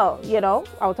as well,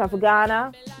 out of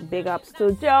Ghana. Big ups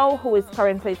to Joe, who is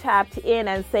currently tapped in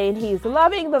and saying he's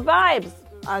loving the vibes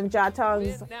on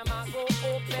Jatung's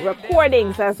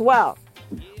recordings as well.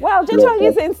 Well, Jatung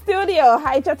is in studio.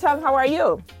 Hi, Jatung, how are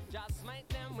you?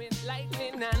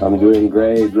 I'm doing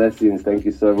great. Blessings. Thank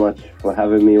you so much for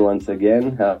having me once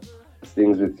again. How's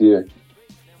things with you?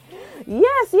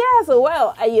 Yes.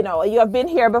 Well, you have been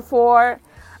here before.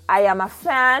 I am a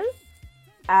fan.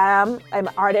 I'm an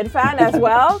ardent fan as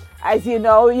well. As you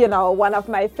know, one of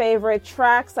my favorite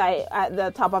tracks, at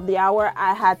the top of the hour,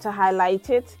 I had to highlight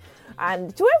it.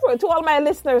 And to all my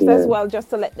listeners as well, just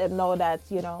to let them know that,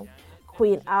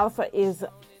 Queen Alpha is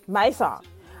my song.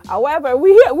 However,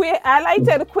 we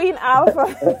highlighted Queen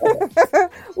Alpha.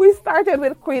 We started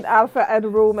with Queen Alpha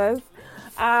and Rumors.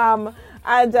 I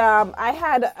had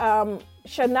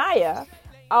Shania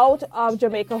out of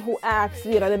Jamaica who asked,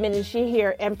 the minute she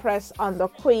heard Empress on the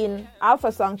Queen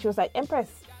Alpha song, she was like, Empress,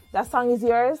 that song is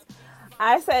yours?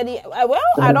 I said, well,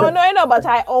 I don't know, but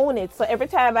I own it. So every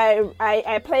time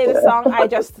I play the song, I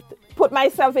just put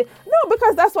myself in. No,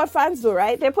 because that's what fans do,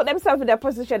 right? They put themselves in their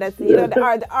position as,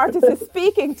 the artist is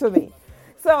speaking to me.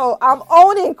 So I'm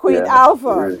owning Queen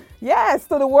Alpha. Really. Yes,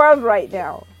 to the world right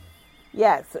now.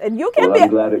 Yes, and you can I'm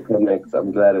glad it connects.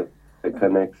 I'm glad it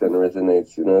connects and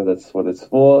resonates. You know, that's what it's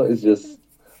for. It's just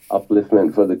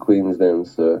upliftment for the queens then.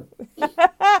 So,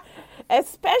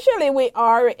 especially we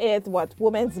are at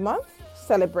Women's Month,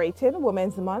 celebrating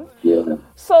Women's Month. Yeah.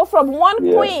 So from one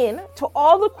queen to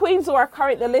all the queens who are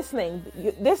currently listening,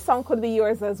 this song could be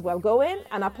yours as well. Go in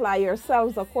and apply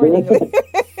yourselves accordingly.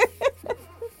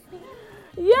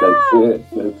 Yeah.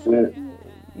 That's it.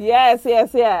 Yes.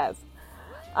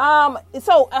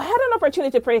 So I had an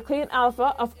opportunity to play Queen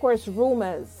Alpha, of course,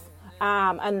 Rumors.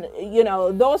 And, you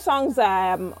know, those songs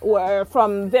were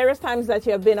from various times that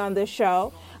you have been on this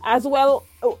show. As well,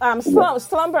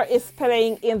 Slumber is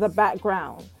playing in the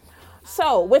background.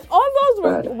 So with all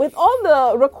those, with all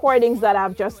the recordings that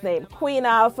I've just named, Queen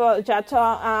Alpha,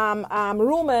 Jata,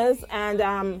 Rumors,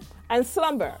 and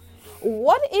Slumber,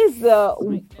 what is the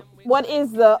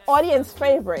audience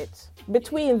favorite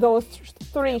between those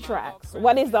three tracks?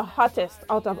 What is the hottest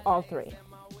out of all three?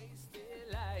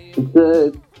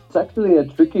 It's actually a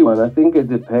tricky one. I think it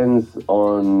depends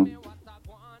on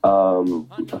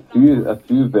a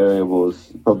few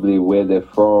variables, probably where they're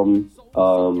from,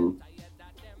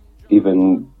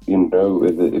 even, you know,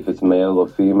 if it's male or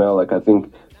female. Like, I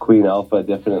think Queen Alpha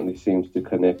definitely seems to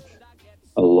connect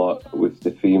a lot with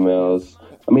the females.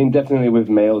 I mean, definitely with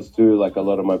males too. Like, a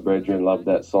lot of my brethren love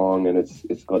that song, and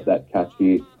it's got that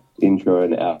catchy intro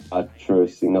and outro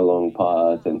sing-along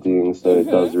part and things, so it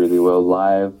does really well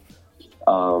live.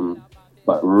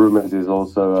 But Rumors is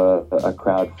also a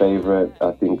crowd favorite.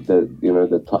 I think that, you know,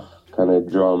 the tough kind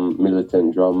of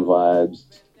militant drum vibes,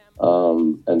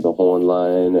 and the horn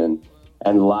line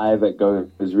and live it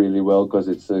goes really well because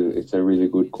it's a really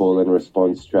good call and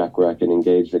response track where I can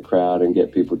engage the crowd and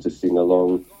get people to sing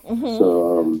along.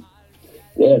 So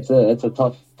it's a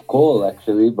tough call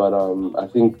actually, but I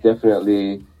think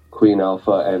definitely Queen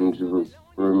Alpha and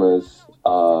Rumors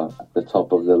are at the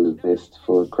top of the list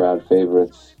for crowd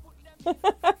favorites.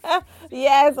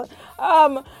 Yes.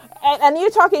 And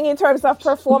you're talking in terms of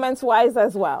performance-wise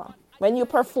as well. When you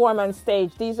perform on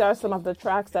stage, these are some of the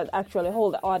tracks that actually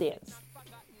hold the audience.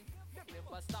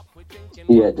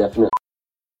 Yeah, definitely.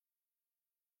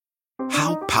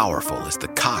 How powerful is the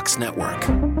Cox network?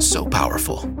 So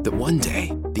powerful that one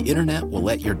day the internet will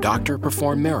let your doctor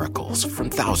perform miracles from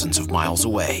thousands of miles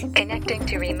away. Connecting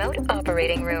to remote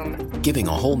operating room. Giving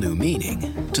a whole new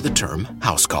meaning to the term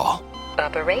house call.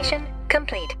 Operation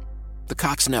complete. The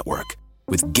Cox network.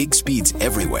 With gig speeds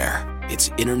everywhere,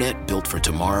 it's internet built for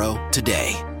tomorrow,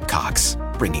 today. Cox,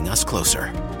 bringing us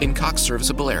closer. In Cox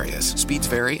serviceable areas, speeds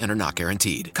vary and are not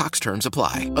guaranteed. Cox terms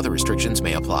apply. Other restrictions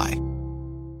may apply.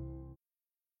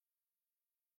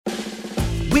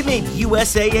 We made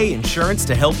USAA insurance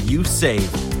to help you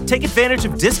save. Take advantage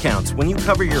of discounts when you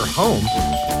cover your home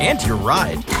and your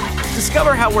ride.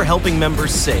 Discover how we're helping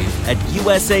members save at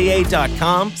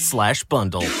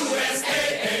USAA.com/bundle.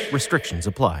 USAA. Restrictions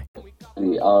apply.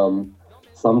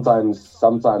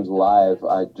 Sometimes live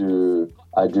I do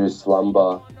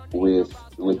Slumber with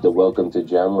the Welcome to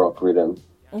Jam Rock rhythm.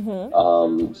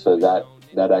 So that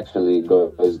actually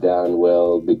goes down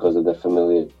well because of the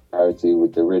familiarity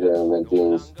with the rhythm and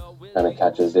things, kind of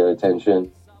catches their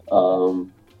attention.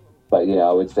 But yeah,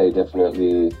 I would say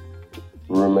definitely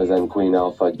Rumors and Queen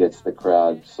Alpha gets the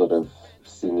crowd sort of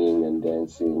singing and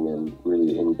dancing and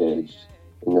really engaged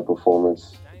in the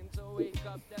performance.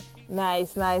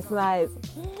 Nice.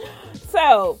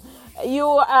 So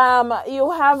you have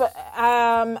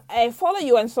I follow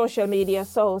you on social media,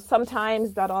 so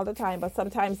sometimes, not all the time, but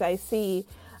sometimes I see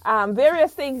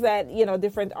various things that, you know,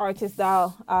 different artists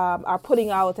are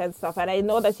putting out and stuff, and I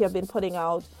know that you've been putting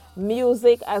out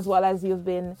music as well as you've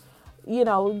been, you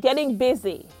know, getting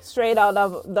busy straight out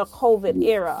of the COVID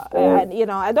era. And, you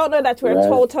know, I don't know that we're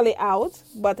totally out,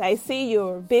 but I see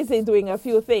you're busy doing a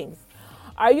few things.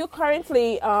 Are you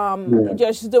currently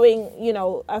just doing, you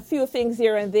know, a few things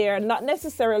here and there, not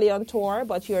necessarily on tour,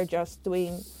 but you're just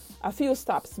doing a few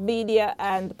stops, media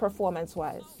and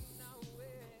performance-wise?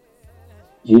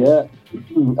 Yeah.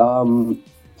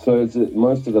 So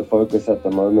most of the focus at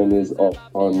the moment is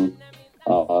on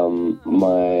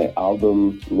my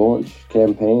album launch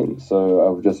campaign. So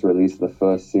I've just released the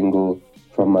first single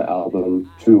from my album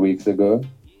 2 weeks ago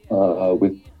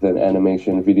with an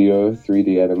animation video,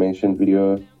 3D animation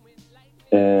video.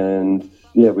 And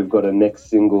yeah, we've got a next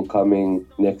single coming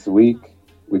next week,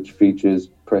 which features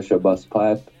Pressure Bus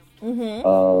Pipe.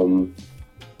 And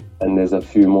there's a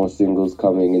few more singles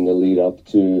coming in the lead up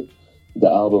to the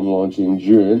album launch in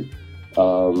June.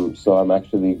 So I'm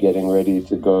actually getting ready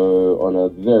to go on a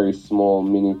very small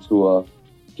mini tour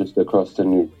just across to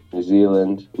New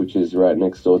Zealand, which is right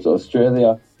next door to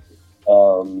Australia,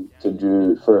 to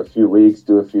do for a few weeks,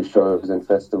 do a few shows and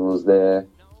festivals there.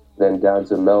 Then down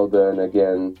to Melbourne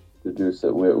again to do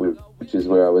so, which is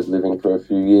where I was living for a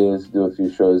few years, do a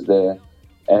few shows there.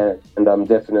 And I'm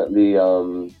definitely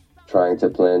trying to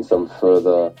plan some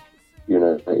further,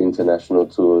 international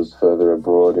tours further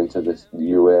abroad into the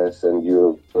US and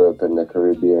Europe and the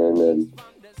Caribbean and,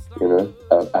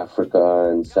 Africa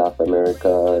and South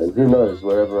America. And who knows,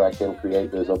 wherever I can create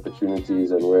those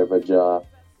opportunities and wherever Jah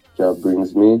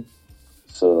brings me.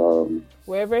 So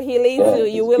wherever he leads you,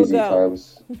 you will busy go.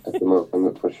 Times at the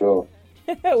moment, for sure.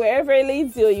 Wherever he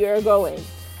leads you, you're going.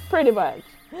 Pretty much.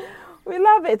 We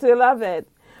love it. We love it.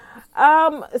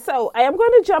 So I am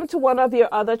going to jump to one of your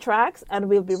other tracks, and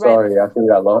we'll be right. Sorry, I think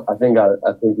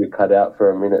we cut out for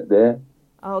a minute there.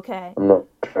 Okay. I'm not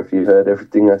sure if you heard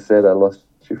everything I said. I lost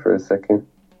you for a second.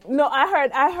 No, I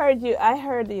heard you.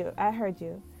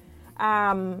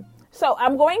 So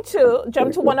I'm going to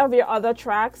jump to one of your other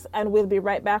tracks, and we'll be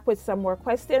right back with some more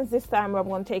questions. This time I'm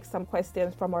going to take some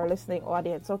questions from our listening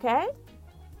audience, okay?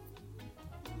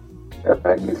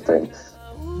 I give thanks.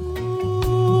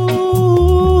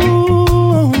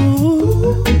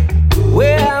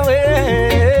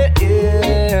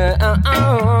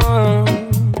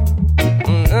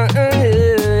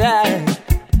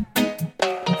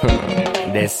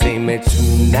 They say me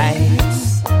too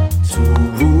nice, too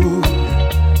rude,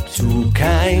 too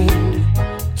kind,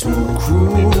 too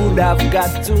crude. I've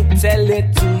got to tell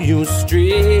it to you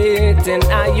straight in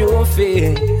your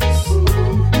face.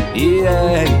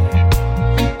 Yeah,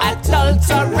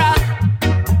 adulterer,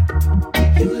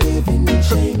 you live in the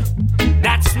shame.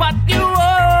 That's what you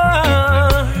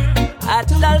are,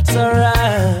 adulterer.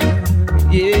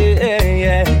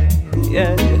 Yeah.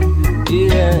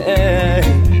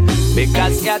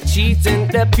 Because you're cheating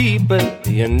the people,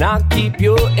 you not keep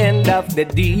your end of the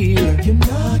deal. You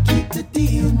not keep the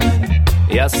deal, man.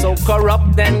 You're so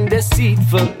corrupt and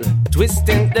deceitful,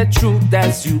 twisting the truth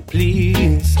as you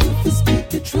please. You speak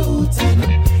the truth,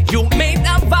 you made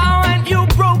a vow and you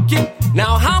broke it.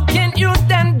 Now how can you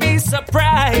then be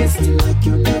surprised? Like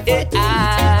you never did.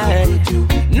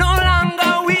 No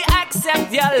longer we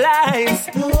accept your lies.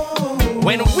 No.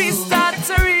 When we start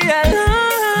to realize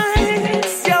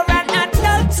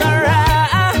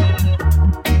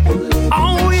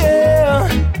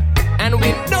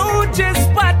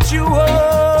you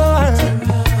are.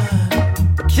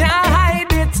 Can't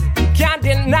hide it, can't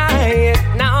deny it.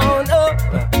 No.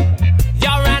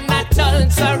 You're an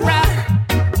adulterer.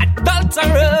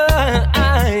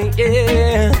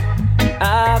 Yeah.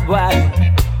 Boy.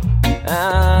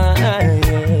 Yeah.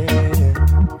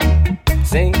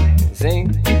 Sing.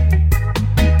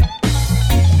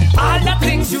 All the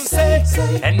things you say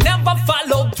and never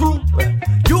follow through.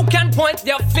 You can point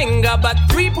your finger, but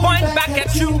 3 point back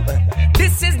at you.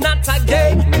 This is not a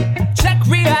game. Check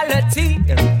reality.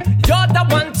 You're the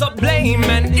one to blame,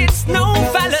 and it's no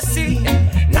fallacy.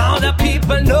 Now the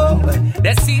people know.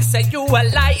 They see say you a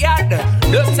liar.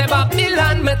 Don't say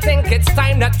Babylon, me think it's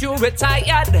time that you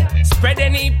retired.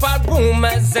 Spreading heap of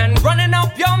rumors and running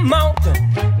up your mouth.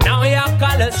 Now your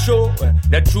colors show.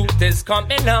 The truth is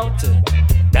coming out.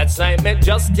 That's why me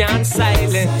just can't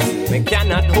silence. Me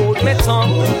cannot hold me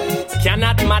tongue.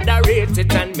 Cannot moderate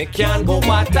it and me can't go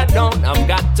water down. I've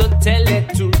got to tell it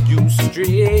to you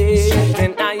straight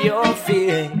in your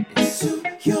face.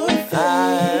 Your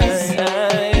face.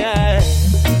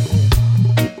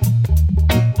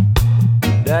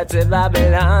 Dirty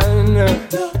Babylon.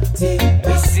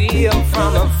 We see you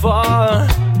from afar,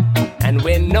 and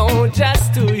we know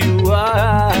just who you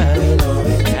are.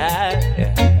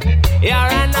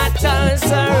 You're an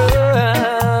adulterer.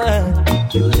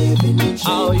 You live in the shame.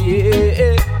 Oh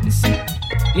yes,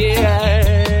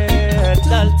 yeah,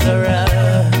 adulterer.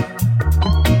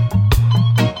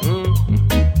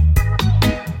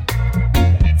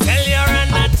 Tell you're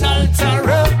an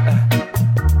adulterer.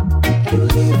 You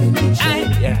live in the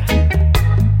shame.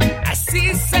 I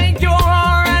see, say you're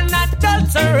an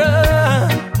adulterer.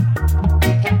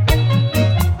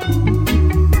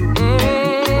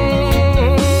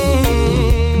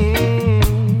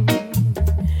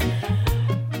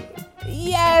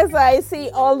 I see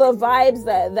all the vibes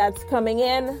that's coming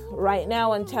in right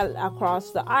now and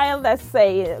across the aisle. Let's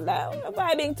say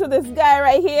vibing to this guy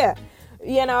right here,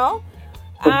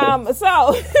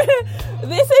 So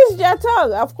this is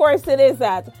Tung. Of course, it is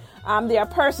that. There are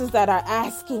persons that are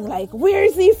asking, like, where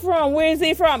is he from?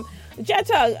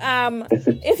 Tung,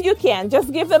 if you can,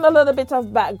 just give them a little bit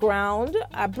of background,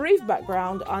 a brief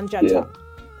background on Tung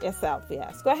yourself.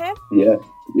 Yes, go ahead. Yeah,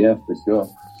 for sure.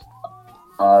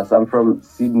 So I'm from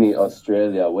Sydney,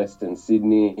 Australia, Western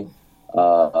Sydney.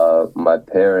 My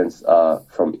parents are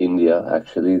from India,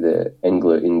 actually. They're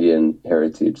Anglo-Indian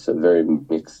heritage, so very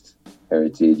mixed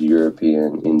heritage,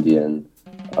 European, Indian.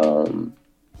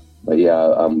 But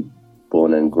yeah, I'm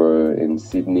born and grew in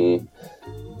Sydney.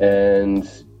 And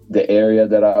the area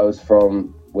that I was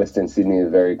from, Western Sydney, is a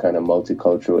very kind of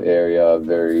multicultural area,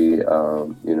 very,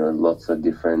 lots of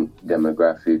different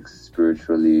demographics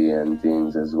spiritually and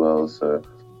things as well. So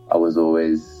I was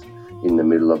always in the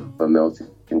middle of a melting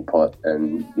pot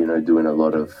and, doing a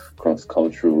lot of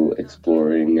cross-cultural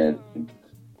exploring. And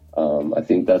I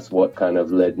think that's what kind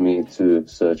of led me to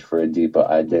search for a deeper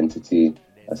identity,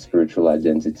 a spiritual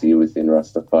identity within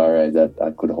Rastafari that I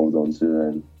could hold on to.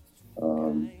 And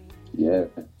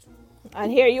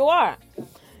And here you are.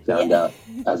 Found out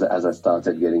as I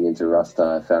started getting into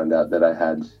Rasta, I found out that I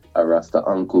had a Rasta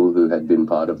uncle who had been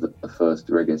part of the first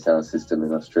reggae sound system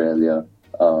in Australia.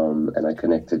 And I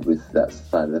connected with that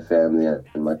side of the family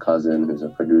and my cousin, who's a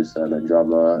producer and a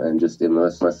drummer, and just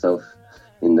immersed myself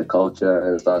in the culture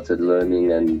and started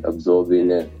learning and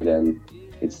absorbing it. And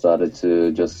it started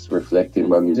to just reflect in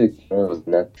my music. It was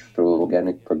natural,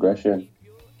 organic progression.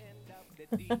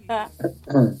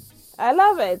 I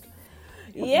love it.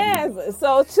 Yes.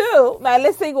 So, too, my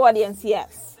listening audience,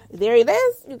 yes. There it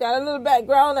is. You got a little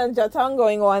background and Jatong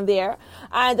going on there.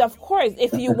 And, of course,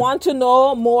 if you want to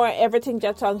know more everything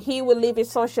Jatong, he will leave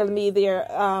his social media,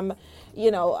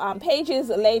 pages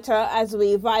later as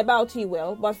we vibe out, he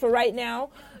will. But for right now,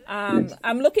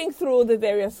 I'm looking through the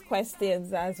various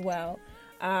questions as well.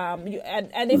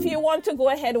 And if you want to go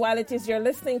ahead while it is you're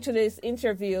listening to this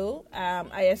interview,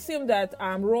 I assume that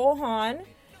Rohan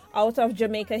out of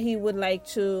Jamaica, he would like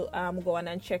to go on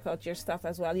and check out your stuff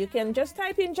as well. You can just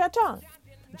type in Jatong,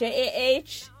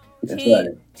 Jahtung.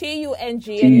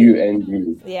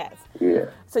 Tung. Yes. Yeah.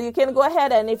 So you can go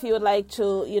ahead and if you would like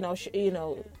to,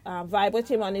 vibe with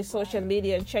him on his social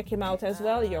media and check him out as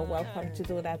well, you're welcome to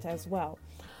do that as well.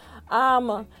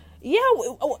 I've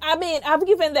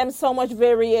given them so much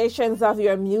variations of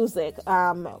your music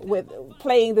with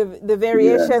playing the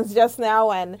variations just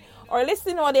now, and our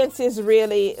listening audience is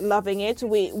really loving it.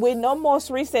 We know most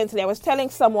recently, I was telling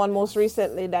someone most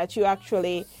recently that you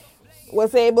actually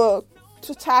was able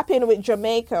to tap in with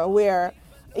Jamaica, where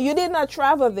you did not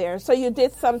travel there, so you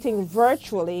did something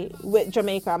virtually with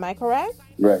Jamaica. Am I correct?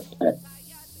 Right.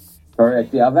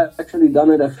 Correct. Yeah, I've actually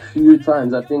done it a few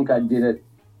times. I think I did it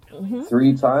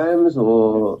 3 times,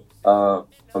 but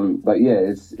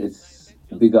yeah, it's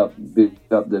big up the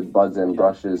Buds and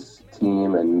Brushes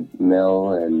team and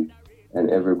Mel and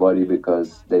everybody,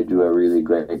 because they do a really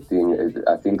great thing.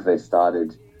 I think they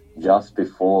started just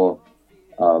before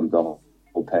the whole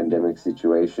pandemic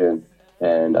situation,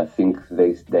 and I think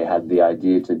they had the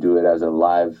idea to do it as a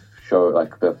live show,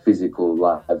 like a physical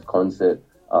live concert,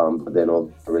 but then all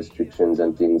the restrictions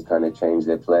and things kind of changed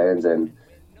their plans, and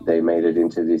they made it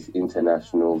into this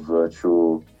international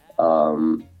virtual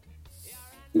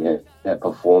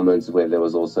performance where there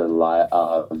was also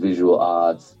visual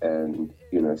arts and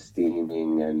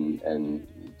steaming and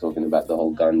talking about the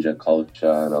whole ganja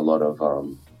culture and a lot of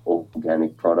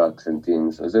organic products and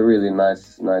things. So it was a really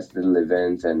nice little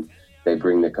event, and they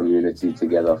bring the community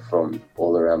together from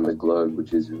all around the globe,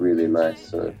 which is really nice.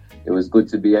 So it was good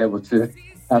to be able to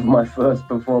have my first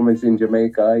performance in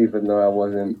Jamaica, even though I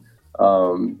wasn't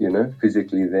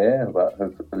physically there, but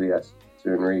hopefully I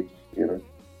soon reach,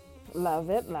 Love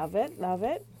it.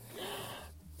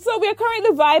 So we're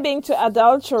currently vibing to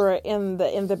Adulterer in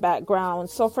the background.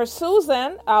 So for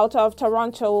Susan out of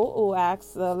Toronto, who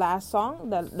asked the last song,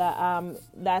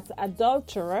 that's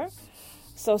Adulterer.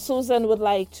 So Susan would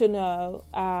like to know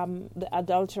the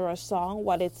Adulterer song,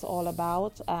 what it's all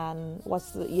about, and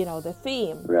what's the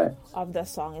theme of the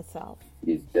song itself.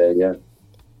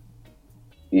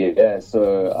 Yeah,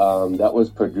 so that was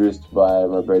produced by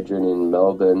my brethren in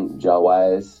Melbourne,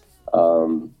 Jawais.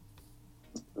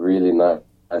 Really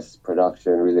nice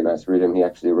production, really nice rhythm. He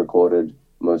actually recorded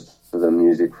most of the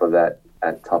music for that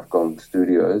at Tough Gong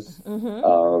Studios.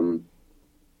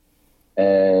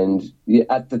 And yeah,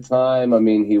 at the time,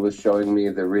 he was showing me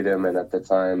the rhythm, and at the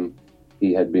time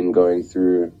he had been going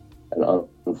through an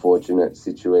unfortunate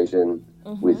situation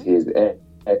with his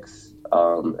ex.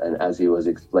 And as he was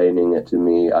explaining it to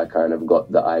me, I kind of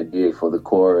got the idea for the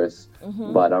chorus,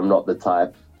 but I'm not the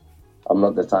type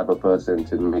of person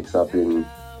to mix up in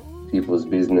people's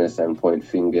business and point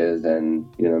fingers, and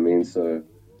so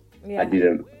I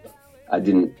didn't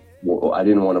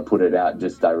want to put it out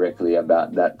just directly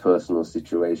about that personal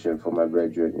situation for my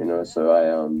brethren, so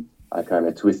I kind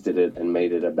of twisted it and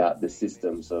made it about the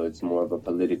system, so it's more of a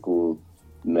political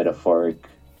metaphoric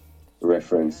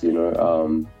reference, you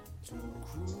know.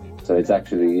 So it's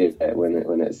actually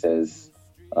when it says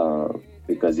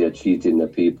because you're cheating the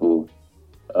people,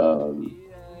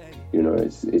 you know,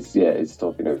 it's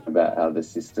talking about how the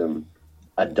system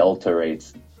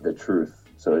adulterates the truth.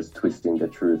 So it's twisting the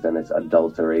truth and it's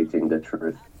adulterating the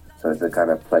truth. So it's a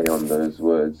kind of play on those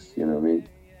words, you know what I mean?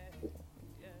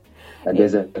 And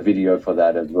there's a video for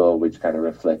that as well, which kind of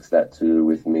reflects that too,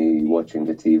 with me watching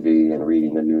the TV and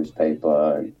reading the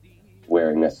newspaper and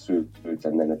wearing a suit.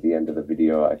 And then at the end of the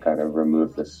video, I kind of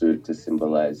remove the suit to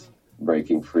symbolize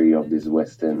breaking free of these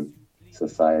Western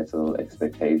societal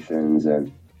expectations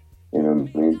and, you know what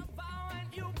I mean?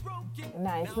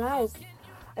 Nice.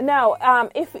 Now,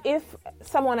 if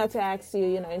someone had to ask you,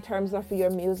 you know, in terms of your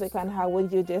music, and how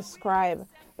would you describe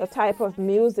the type of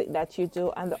music that you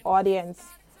do and the audience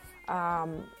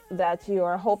that you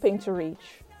are hoping to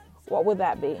reach, what would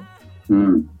that be?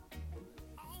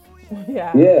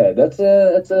 Yeah, that's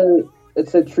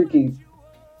a tricky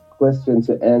question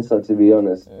to answer, to be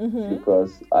honest,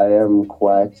 because I am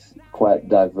quite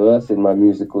diverse in my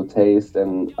musical taste,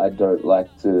 and I don't like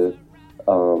to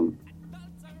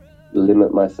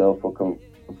limit myself or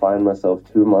confine myself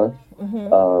too much.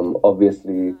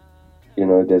 Obviously, you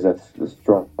know, there's a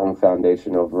strong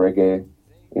foundation of reggae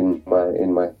in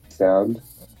my sound,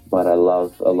 but I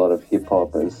love a lot of hip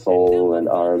hop and soul and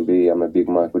R&B. I'm a big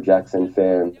Michael Jackson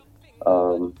fan,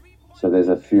 so there's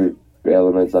a few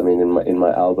elements. I mean, in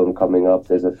my album coming up,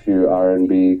 there's a few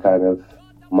R&B kind of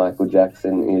Michael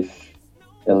Jackson-ish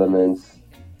elements.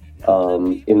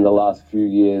 In the last few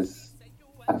years,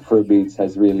 Afrobeats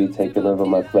has really taken over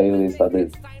my playlist. I've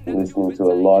been listening to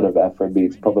a lot of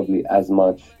Afrobeats, probably as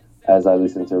much as I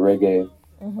listen to reggae.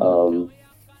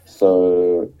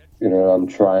 So, you know, I'm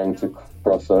trying to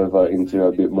cross over into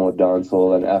a bit more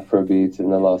dancehall and Afrobeats in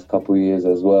the last couple of years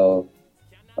as well.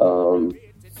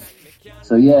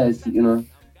 So yeah, it's, you know,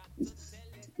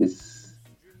 it's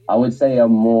I would say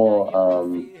I'm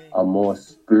more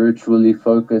spiritually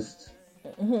focused.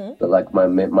 But like my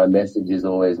message is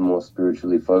always more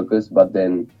spiritually focused, but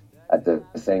then at the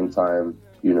same time,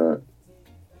 you know,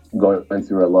 going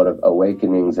through a lot of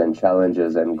awakenings and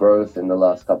challenges and growth in the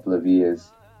last couple of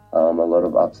years, a lot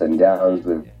of ups and downs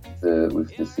with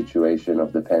the situation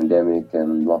of the pandemic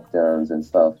and lockdowns and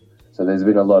stuff. So there's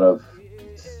been a lot of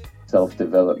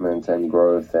self-development and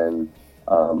growth, and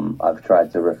I've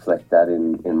tried to reflect that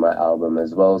in my album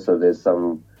as well. So there's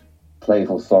some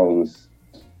playful songs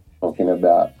talking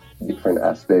about different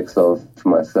aspects of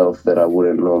myself that I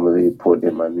wouldn't normally put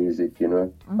in my music, you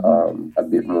know. A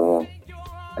bit more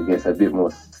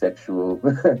sexual,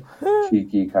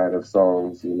 cheeky kind of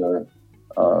songs, you know.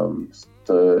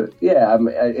 So yeah,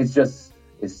 it's just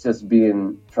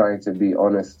trying to be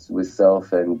honest with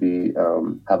self and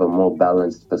have a more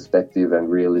balanced perspective and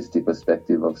realistic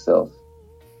perspective of self.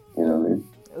 You know what I mean?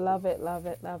 Love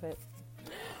it.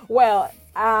 Well,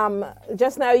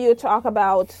 just now you talk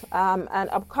about an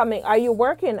upcoming. Are you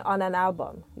working on an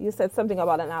album? You said something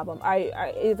about an album.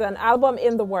 Is an album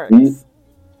in the works?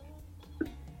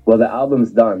 Well, the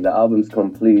album's done. The album's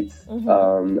complete.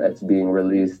 It's being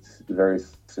released very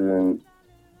soon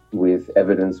with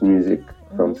Evidence Music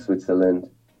from Switzerland,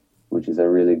 which is a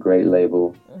really great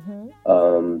label.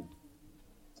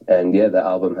 And yeah, the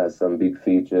album has some big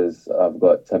features. I've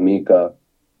got Tamika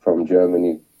from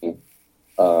Germany.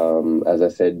 As I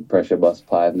said, Pressure Bus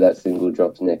Pipe, that single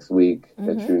drops next week,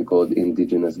 a tune called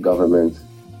Indigenous Government.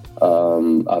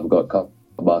 I've got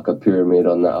Kabaka Pyramid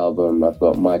on the album. I've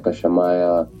got Micah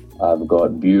Shamaya. I've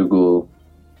got Bugle.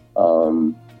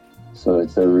 So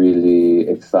it's a really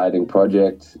exciting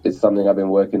project. It's something I've been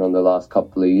working on the last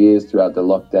couple of years throughout the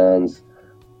lockdowns.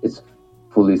 It's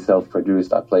fully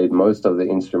self-produced. I played most of the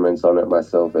instruments on it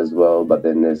myself as well, but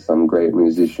then there's some great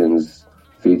musicians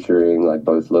featuring, like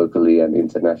both locally and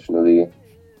internationally.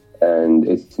 And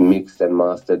it's mixed and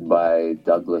mastered by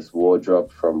Douglas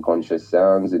Wardrop from Conscious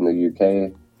Sounds in the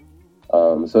UK.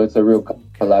 So it's a real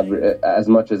collaborative, as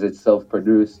much as it's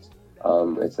self-produced,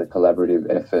 it's a collaborative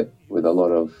effort with a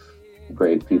lot of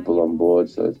great people on board.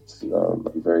 So it's, I'm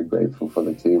very grateful for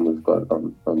the team we've got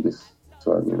on this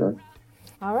one, you know.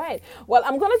 All right. Well,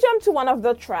 I'm going to jump to one of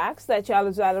the tracks that y'all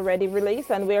has already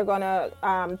released, and we're going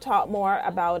to talk more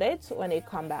about it when you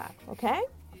come back, okay?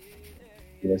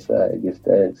 Yes, I give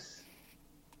thanks.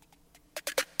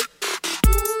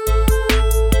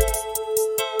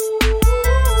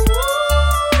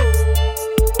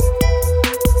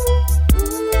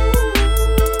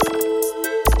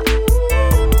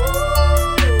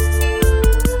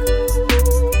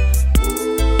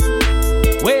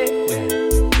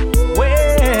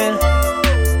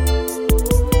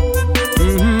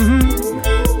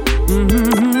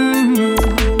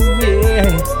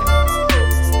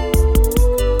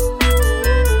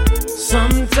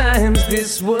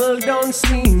 this world don't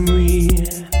seem real,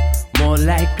 more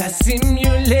like a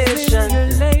simulation.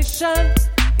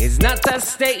 It's not a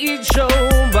stage show,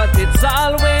 but it's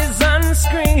always on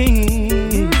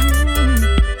screen.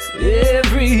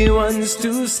 Everyone's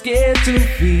too scared to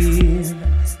feel.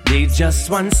 They just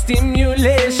want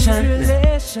stimulation.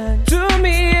 To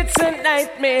me it's a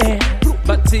nightmare,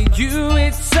 but to you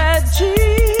it's a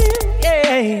dream.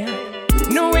 Yeah.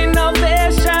 New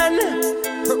innovation,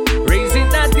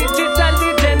 raising a digital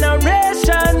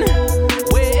degeneration,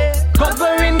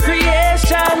 covering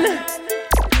creation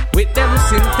with them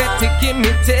synthetic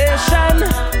imitation.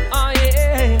 Oh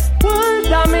yeah, world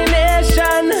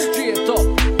domination. Straight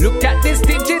up, look at this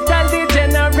digital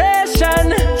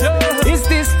degeneration. Is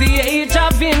this the age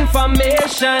of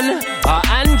information or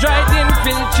Android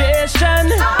infiltration?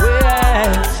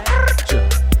 Well,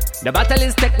 the battle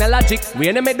is technologic. We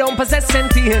enemy don't possess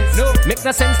sentience. No. Make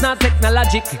no sense, not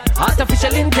technologic.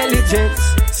 Artificial intelligence.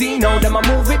 See now them a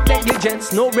move with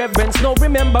negligence. No reverence, no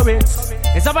remembrance.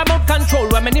 It's all about control.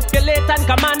 We manipulate and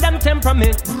command them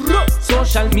temperament.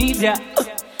 Social media.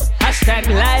 Hashtag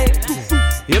life.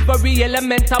 Every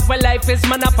element of our life is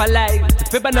monopolized.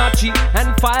 Fibonacci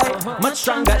and Phi, much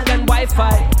stronger than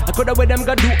Wi-Fi. I coulda with them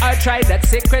go do or try. That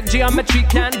sacred geometry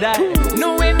can't die.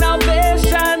 No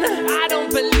innovation, I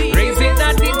don't believe. Raising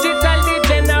a digital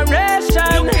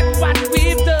degeneration. Look at what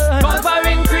we've done.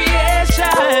 Covering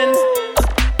creation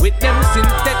with them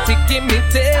synthetic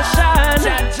imitation.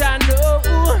 Jaja no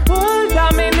world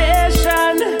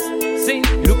domination. See,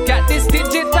 look at this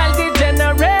digital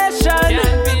degeneration.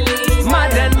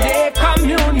 Modern day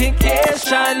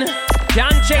communication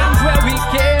can't change where we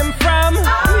came from.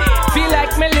 Feel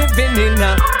like me living in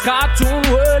a cartoon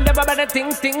world. Everybody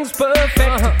think things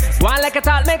perfect. One like a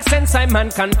thought makes sense. I'm man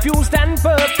confused and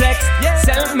perplexed.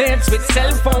 Cellmates with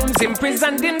cell phones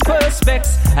imprisoned in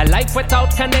perspex. A life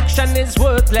without connection is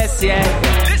worthless. Yeah.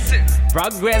 Listen.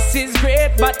 Progress is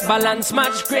great, but balance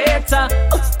much greater.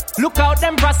 Look out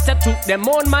them prostitute, them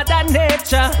own mother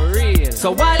nature. Real.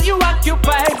 So while you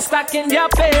occupied stacking your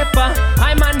paper,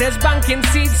 I'm on this banking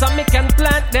seed so me can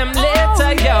plant them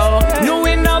later, yo. New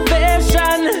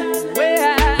innovation,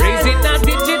 raising a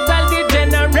digital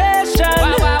degeneration.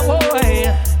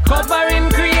 Covering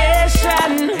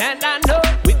creation, and I know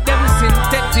with them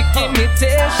synthetic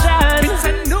imitation. It's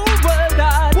a new world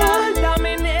order,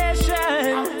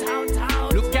 domination.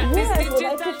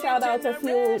 Shout out a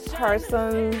few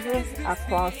persons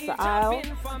across the aisle.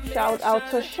 Shout out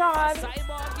to Sean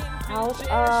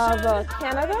out of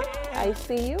Canada. I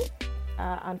see you.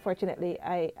 Unfortunately,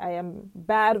 I am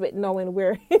bad with knowing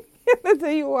where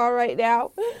you are right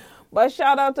now. But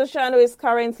shout out to Sean, who is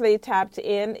currently tapped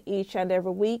in each and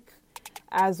every week,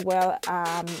 as well.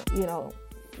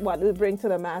 What we bring to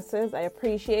the masses. I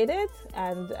appreciate it,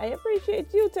 and I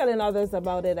appreciate you telling others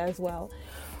about it as well.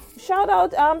 Shout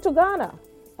out to Ghana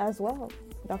as well.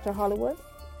 Dr. Hollywood,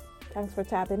 thanks for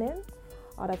tapping in.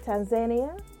 Out of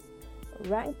Tanzania,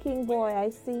 Ranking Boy,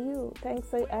 I see you.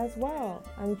 Thanks as well.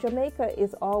 And Jamaica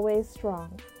is always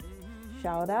strong.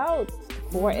 Shout out.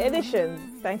 4 editions.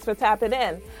 Thanks for tapping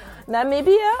in.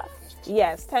 Namibia,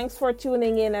 yes, thanks for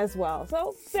tuning in as well.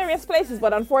 So, various places,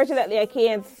 but unfortunately I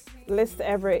can't list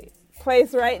every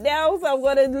place right now, so I'm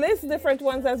going to list different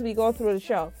ones as we go through the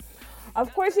show.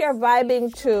 Of course, you're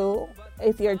vibing to,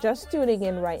 if you're just tuning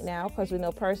in right now, because we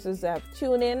know persons have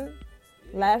tuned in,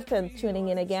 left, and tuning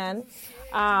in again.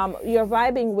 You're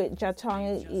vibing with Tung.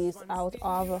 Is out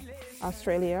of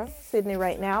Australia, Sydney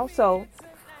right now. So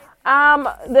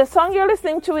the song you're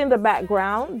listening to in the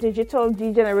background, Digital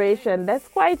Degeneration, that's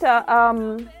quite a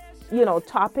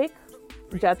topic,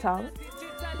 Tung.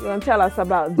 You want to tell us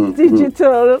about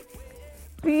digital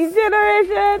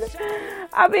degeneration?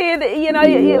 I mean,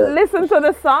 you listen to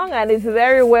the song and it's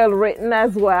very well written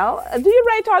as well. Do you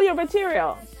write all your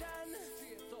material?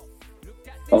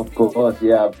 Of course,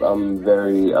 yeah. I'm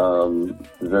very,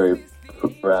 very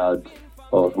proud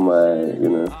of my,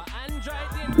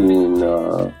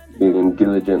 being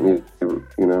diligently,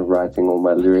 writing all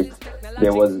my lyrics.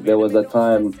 There was a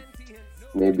time,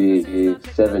 maybe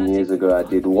 7 years ago, I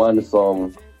did one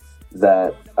song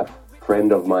that a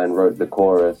friend of mine wrote the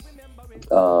chorus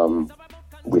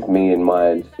with me in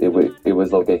mind. It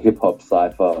was like a hip-hop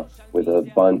cypher with a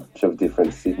bunch of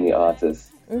different Sydney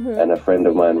artists. Mm-hmm. And a friend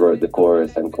of mine wrote the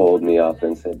chorus and called me up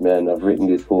and said, "Man, I've written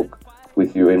this hook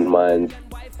with you in mind."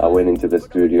 I went into the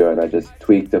studio and I just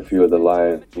tweaked a few of the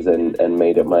lines and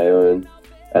made it my own.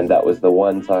 And that was the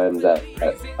one time that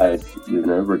I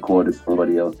recorded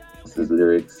somebody else's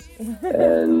lyrics.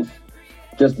 And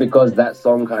just because that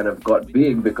song kind of got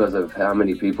big because of how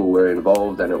many people were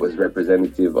involved, and it was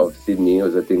representative of Sydney. It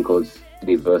was a thing called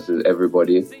Sydney versus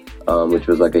Everybody, which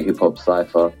was like a hip-hop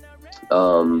cypher.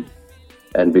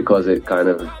 And because it kind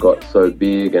of got so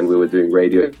big and we were doing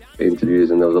radio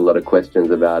interviews and there was a lot of questions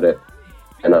about it,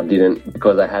 and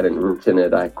because I hadn't written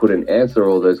it, I couldn't answer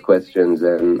all those questions,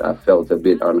 and I felt a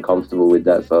bit uncomfortable with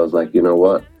that. So I was like, you know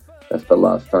what? That's the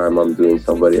last time I'm doing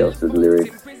somebody else's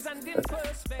lyrics.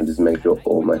 And just make sure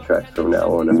all my tracks from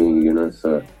now on are me, you know.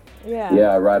 So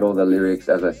yeah, I write all the lyrics.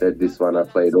 As I said, this one I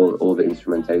played all the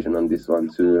instrumentation on this one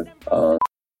too.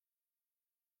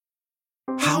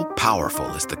 How powerful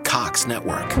is the Cox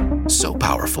network? So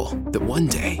powerful that one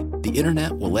day the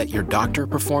internet will let your doctor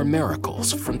perform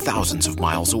miracles from thousands of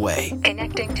miles away.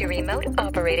 Connecting to remote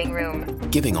operating room.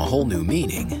 Giving a whole new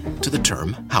meaning to the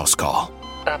term house call.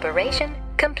 Operation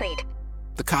complete.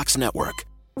 The Cox network.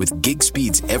 With gig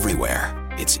speeds everywhere,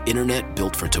 it's internet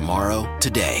built for tomorrow,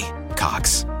 today.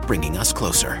 Cox, bringing us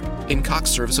closer. In Cox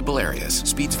serviceable areas,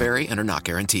 speeds vary and are not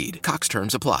guaranteed. Cox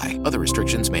terms apply. Other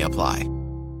restrictions may apply.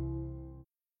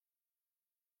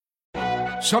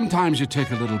 Sometimes you take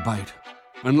a little bite,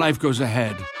 and life goes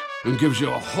ahead and gives you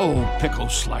a whole pickle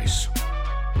slice.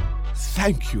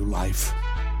 Thank you, life.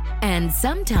 And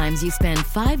sometimes you spend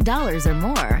 $5 or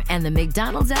more, and the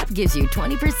McDonald's app gives you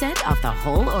 20% off the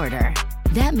whole order.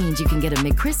 That means you can get a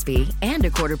McCrispy and a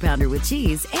Quarter Pounder with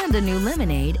cheese and a new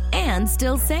lemonade and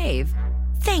still save.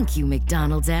 Thank you,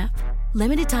 McDonald's app.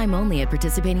 Limited time only at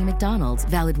participating McDonald's.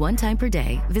 Valid one time per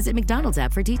day. Visit McDonald's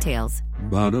app for details.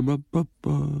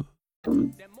 Ba-da-ba-ba-ba.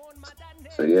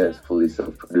 So yeah, it's fully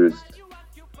self-produced.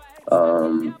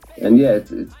 And yeah,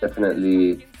 it's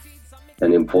definitely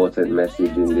an important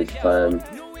message in this time,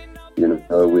 you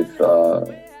know, with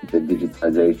the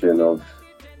digitization of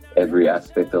every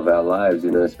aspect of our lives, you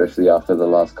know, especially after the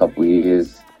last couple of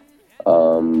years.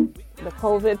 The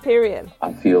COVID period.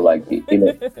 I feel like, in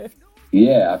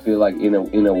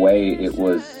a way it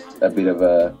was a bit of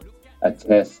a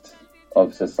test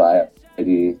of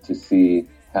society to see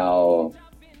how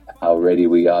ready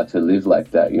we are to live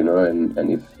like that, you know, and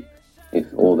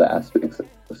if all the aspects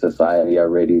of society are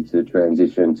ready to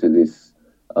transition to this,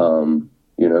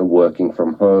 you know, working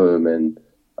from home and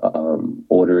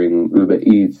ordering Uber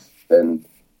Eats, and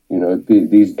you know,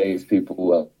 these days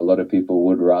a lot of people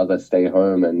would rather stay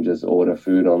home and just order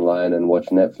food online and watch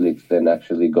Netflix than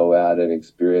actually go out and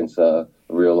experience a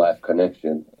real life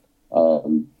connection.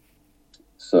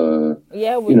 So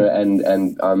yeah, you know,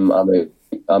 and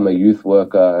I'm a youth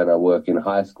worker and I work in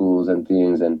high schools and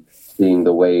things, and seeing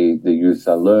the way the youths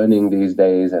are learning these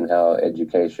days and how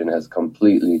education has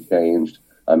completely changed.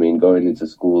 I mean, going into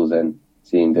schools and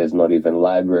seeing there's not even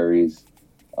libraries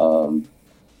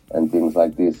and things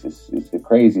like this, it's a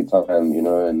crazy time, you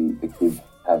know, and the kids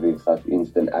having such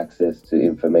instant access to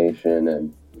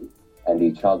information and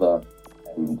each other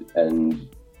and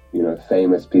you know,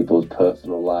 famous people's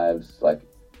personal lives, like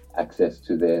access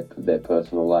to their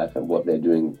personal life and what they're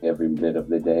doing every minute of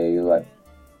the day. Like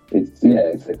it's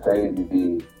a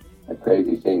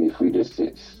crazy thing if we just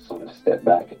sort of step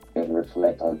back and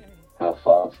reflect on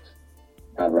how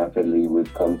rapidly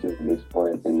we've come to this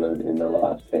point in the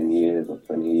last 10 years or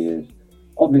 20 years.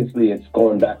 Obviously it's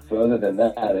gone back further than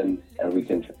that, and we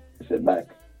can trace it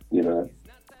back, you know,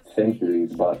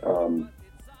 centuries, but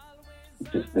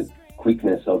just the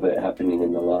quickness of it happening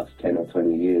in the last 10 or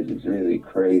 20 years is really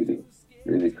crazy.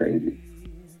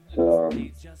 So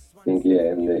I think,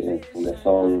 yeah, in the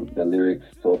song, the lyrics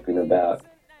talking about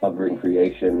covering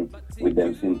creation with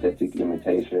them synthetic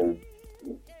imitation.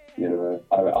 You know,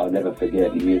 I'll never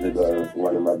forget years ago,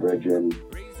 one of my brethren,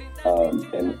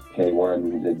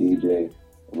 MK1, the DJ,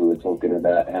 we were talking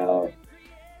about how,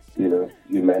 you know,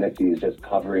 humanity is just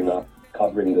covering the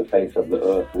face of the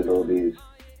earth with all these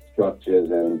structures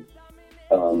and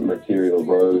material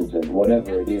roads and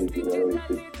whatever it is, you know.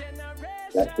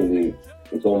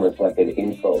 It's almost like an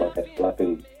insult, like a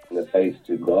slapping in the face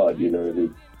to God, you know,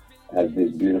 who has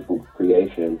this beautiful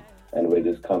creation, and we're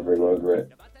just covering over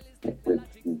it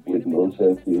with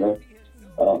nonsense, you know.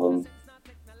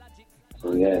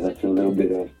 So yeah, that's a little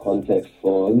bit of context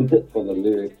for the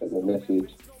lyrics and the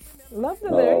message. Love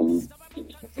the lyrics.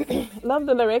 Love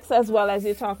the lyrics, as well as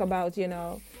you talk about, you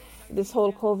know, this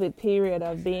whole COVID period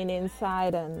of being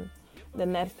inside and the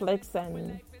Netflix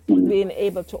and being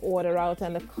able to order out,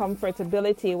 and the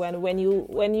comfortability when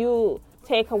you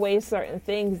take away certain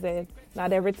things, that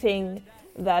not everything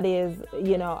that is,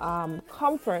 you know,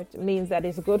 comfort means that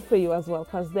it's good for you as well,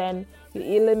 because then you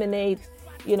eliminate,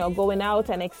 you know, going out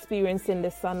and experiencing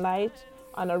the sunlight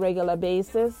on a regular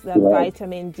basis, that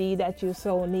vitamin D that you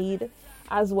so need.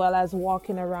 as well as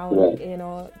walking around,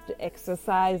 Yeah. to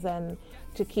exercise and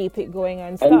to keep it going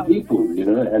and And stuff. people,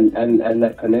 and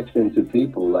that connection to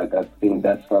people. Like, I think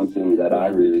that's something that I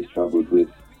really struggled with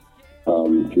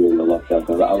during the lockdown,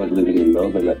 because I was living in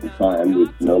Melbourne at the time,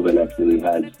 which Melbourne actually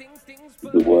had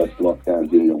the worst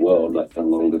lockdowns in the world, like the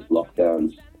longest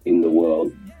lockdowns in the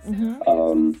world.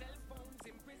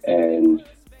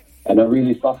 And I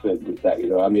really suffered with that,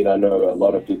 I mean, I know a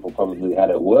lot of people probably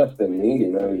had it worse than me,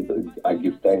 I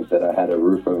give thanks that I had a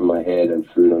roof over my head and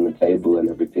food on the table and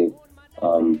everything.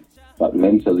 But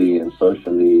mentally and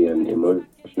socially and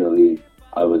emotionally,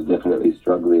 I was definitely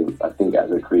struggling. I think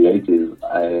as a creative,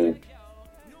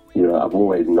 I've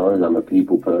always known I'm a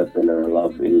people person and I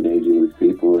love engaging with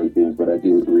people and things, but I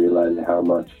didn't realize how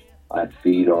much I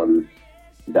feed on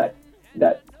that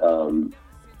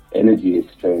energy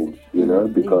exchange,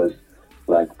 because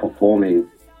like performing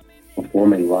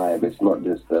live, it's not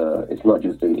just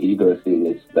an ego thing.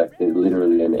 It's like there's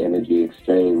literally an energy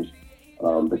exchange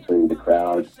between the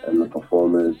crowd and the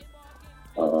performers.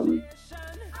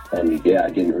 And yeah, I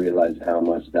didn't realize how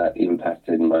much that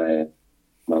impacted my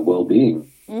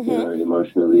well-being,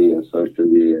 emotionally and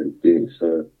socially and things.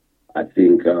 So I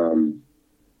think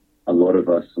a lot of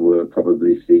us were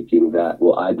probably seeking that.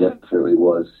 Well, I definitely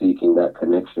was seeking that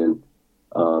connection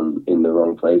in the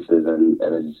wrong places, and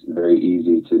it's very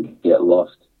easy to get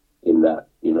lost in that,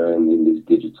 in this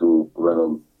digital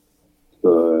realm.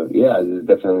 So yeah, there's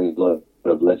definitely a lot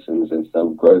of lessons and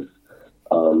self-growth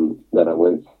that I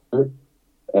went through.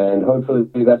 And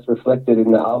hopefully that's reflected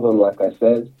in the album, like I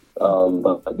said.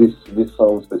 But this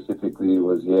song specifically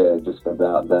was, just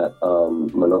about that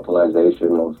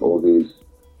monopolization of all these,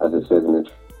 as it says in the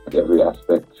track, every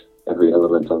aspect, every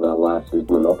element of our lives is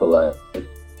monopolized.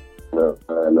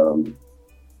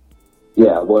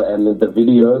 And the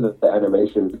video, the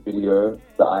animation video,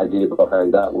 the idea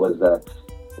behind that was that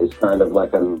it's kind of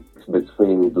like a mix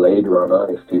between Blade Runner,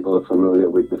 if people are familiar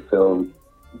with the film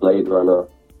Blade Runner,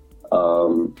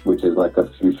 which is like a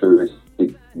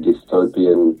futuristic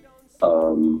dystopian,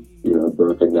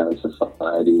 broken down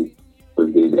society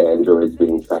with these androids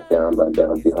being tracked down by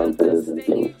bounty hunters and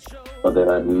things. But then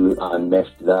I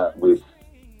meshed that with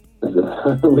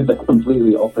the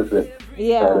completely opposite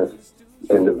kind of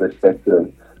end of the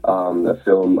spectrum.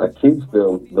 A kid's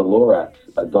film, The Lorax,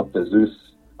 a Dr. Zeus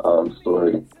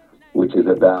story, which is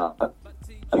about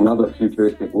another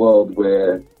futuristic world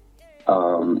where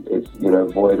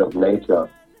it's void of nature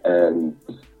and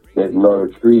there's no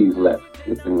trees left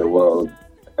in the world,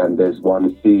 and there's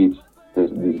one seed.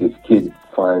 This kid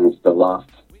finds the last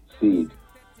seed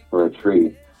for a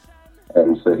tree,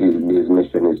 and so his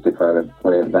mission is to kind of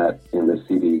plant that in the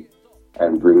city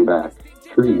and bring back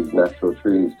trees, natural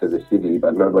trees, to the city.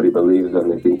 But nobody believes them;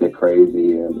 they think they're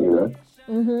crazy, and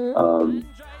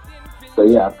So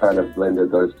yeah, I've kind of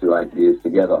blended those two ideas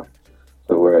together.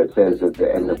 So where it says at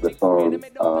the end of the song,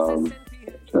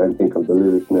 try and think of the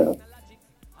lyrics now.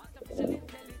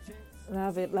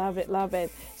 Love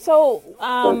it. So,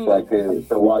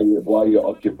 so while you're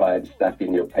occupied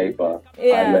stacking your paper,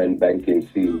 I learn banking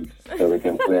seeds so we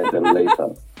can plant them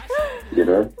later.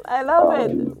 I love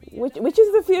it. Which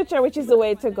is the future? Which is the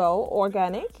way to go?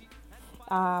 Organic,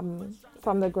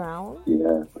 from the ground.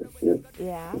 Yeah, that's it.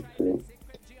 Yeah. That's it.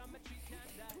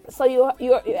 So you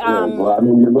well, I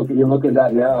mean, you look at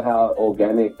that now, how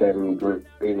organic and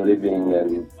green living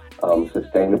and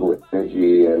sustainable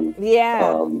energy and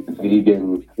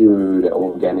vegan food,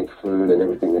 organic food and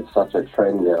everything. It's such a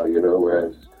trend now,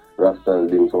 whereas Rasta has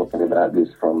been talking about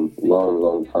this from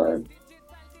long time,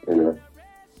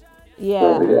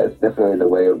 Yeah. So, it's definitely the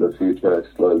way of the future. It's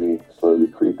slowly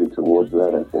creeping towards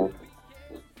that, I think.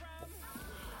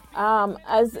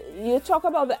 As you talk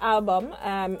about the album,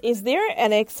 is there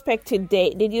an expected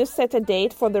date? Did you set a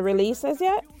date for the releases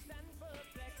yet?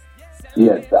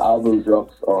 Yes, the album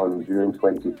drops on June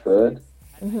 23rd.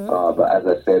 But as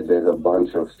I said, there's a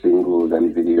bunch of singles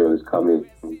and videos coming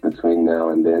between now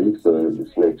and then. So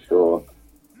just make sure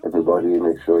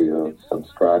you're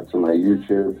subscribed to my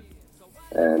YouTube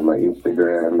and my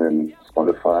Instagram and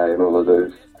Spotify and all of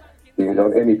those things.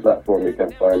 On any platform you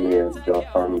can find me as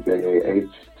Jatung,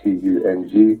 Jahtung.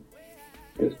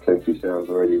 There's plenty of sounds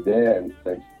already there and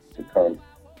plenty to come.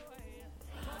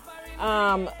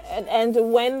 And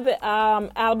when the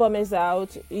album is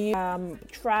out, you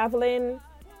traveling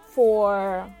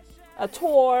for a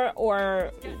tour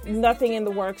or nothing in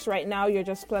the works right now? You're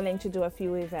just planning to do a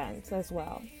few events as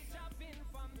well.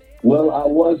 Well, I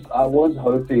was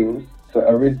hoping. So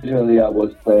originally, I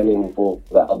was planning for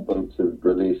the album to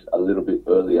release a little bit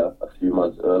earlier, a few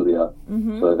months earlier,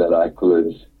 so that I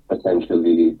could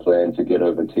potentially plan to get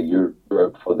over to Europe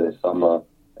Europe for their summer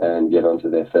and get onto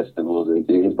their festivals and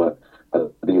things. But I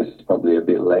think it's probably a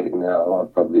bit late now.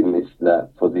 I've probably missed that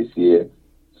for this year.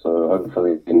 So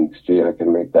hopefully next year I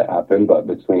can make that happen. But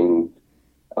between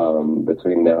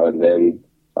now and then,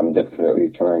 I'm definitely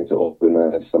trying to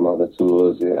organize some other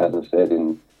tours, as I said,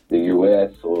 in the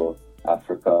US or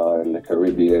Africa and the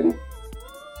Caribbean.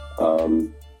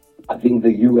 I think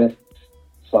the US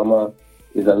summer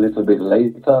is a little bit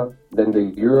later than the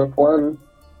Europe one.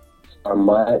 I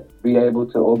might be able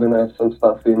to organize some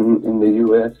stuff in the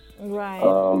US. Right.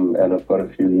 And I've got a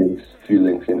few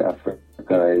links in Africa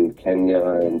and Kenya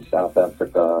and South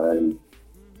Africa and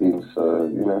things. So,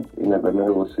 you never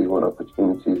know. We'll see what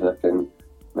opportunities I can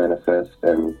manifest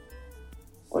and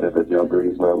whatever job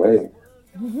brings my way.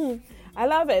 I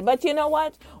love it. But you know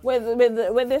what?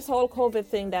 With this whole COVID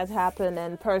thing that's happened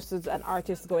and persons and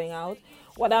artists going out,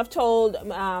 what I've told,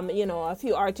 a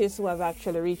few artists who have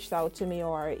actually reached out to me,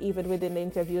 or even within the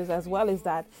interviews as well, is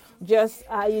that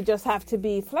you just have to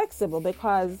be flexible,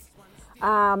 because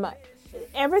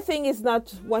everything is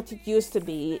not what it used to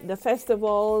be. The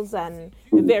festivals and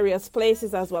the various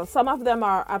places as well. Some of them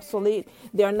are obsolete.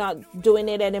 They're not doing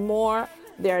it anymore.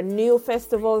 There are new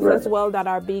festivals as well that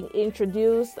are being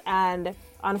introduced, and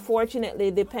unfortunately,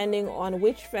 depending on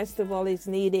which festival is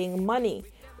needing money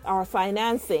or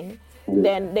financing,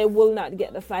 then they will not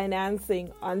get the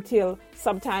financing until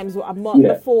sometimes a month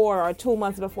before or 2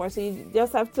 months before. So you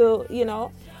just have to,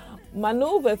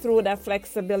 maneuver through that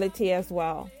flexibility as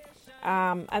well.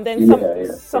 And then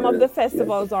some of the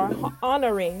festivals are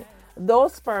honoring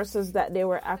those persons that they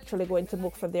were actually going to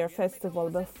book for their festival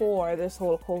before this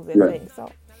whole COVID thing. So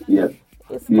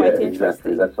it's quite interesting.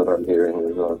 Exactly. That's what I'm hearing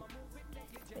as well.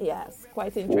 Yes,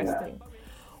 quite interesting. Yeah.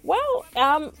 Well,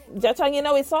 Jatang,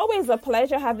 it's always a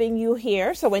pleasure having you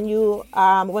here. So when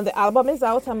the album is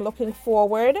out, I'm looking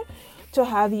forward to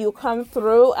have you come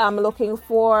through. I'm looking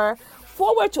forward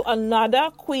to another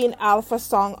Queen Alpha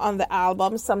song on the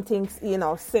album, something,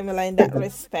 similar in that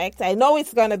respect. I know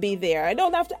it's going to be there. I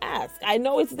don't have to ask. I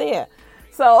know it's there.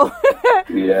 So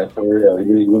yeah, for real.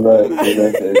 You know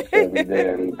it's going to be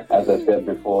there. And as I said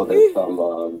before, there's some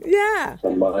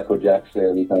Michael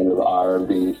Jackson kind of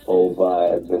R&B soul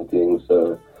vibes and things.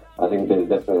 So I think there's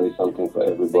definitely something for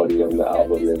everybody on the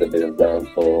album. There's a bit of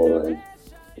dancehall and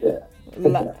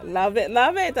love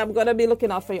it. I'm going to be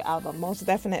looking out for your album, most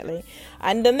definitely.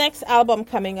 And the next album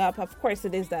coming up, of course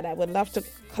it is that I would love to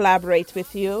collaborate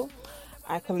with you.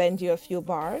 I can lend you a few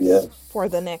bars for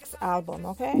the next album,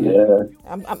 okay? Yeah.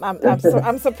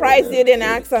 I'm surprised you didn't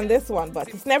ask on this one, but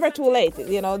it's never too late.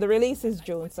 The release is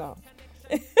June, so.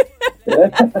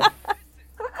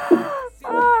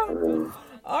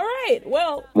 All right.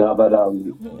 Well. No, but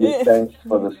thanks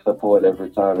for the support every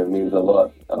time. It means a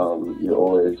lot. You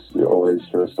always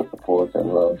show support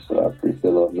and love, so I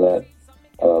appreciate all of that.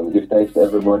 Give thanks to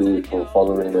everybody for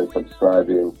following and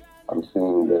subscribing. I'm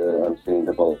seeing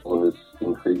the followers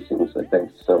increasing, so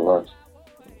thanks so much.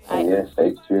 And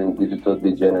stay tuned. Digital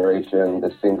Degeneration.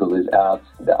 The single is out.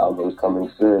 The album's coming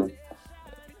soon.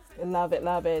 Love it.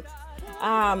 All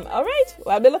right.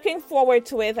 Well, I'll be looking forward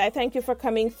to it. I thank you for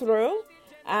coming through.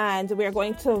 And we're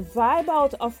going to vibe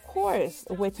out, of course,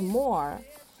 with more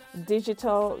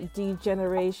Digital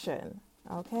Degeneration.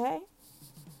 Okay?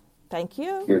 Thank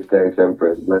you. Give thanks,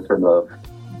 Empress. Bless her love.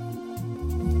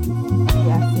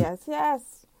 Yes.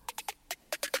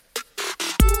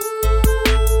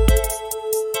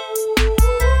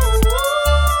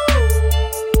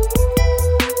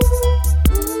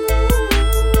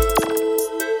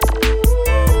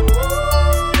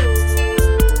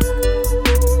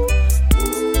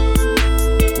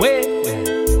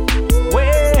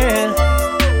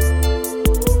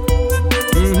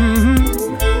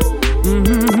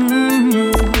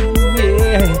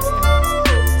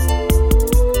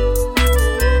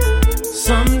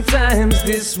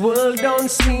 This world don't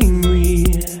seem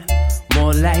real,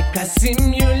 more like a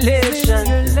simulation.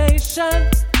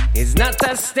 It's not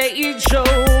a stage show,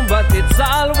 but it's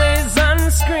always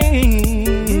on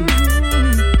screen.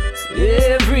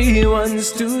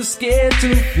 Everyone's too scared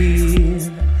to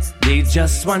feel. They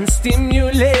just want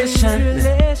stimulation.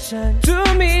 To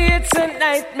me it's a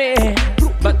nightmare,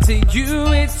 but to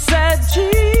you it's a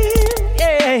dream.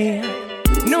 Yeah,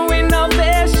 new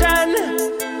innovation.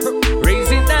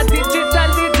 Raising a digital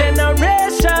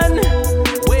degeneration,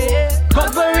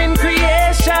 covering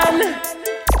creation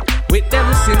with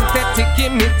them synthetic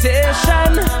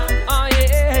imitation. Oh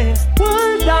yeah,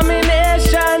 world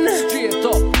domination. Straight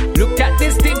up, look at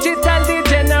this digital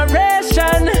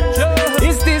degeneration.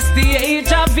 Is this the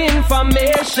age of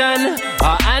information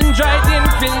or Android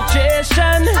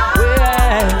infiltration?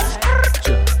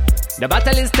 The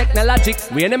battle is technologic.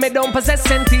 We enemy don't possess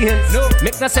sentience. No.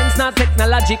 Make no sense, not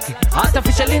technologic.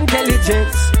 Artificial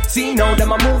intelligence. See now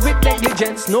them a move with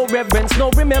negligence. No reverence, no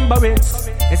remembrance.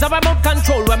 It's all about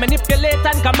control. We manipulate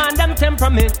and command them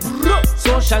temperament.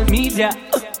 Social media.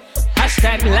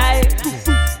 Hashtag life.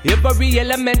 Every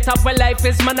element of our life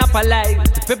is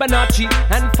monopolized. Fibonacci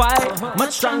and 5,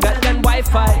 much stronger than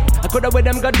Wi-Fi. I coulda with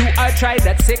them go do or try.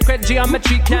 That sacred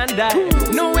geometry can't die.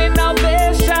 No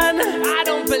innovation, I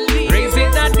don't believe.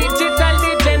 Raising a digital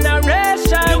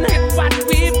degeneration. Look at what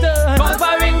we've done.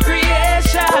 Covering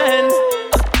creation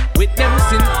with them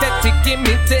synthetic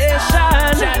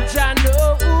imitation. Jaja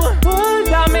no world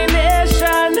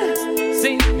domination.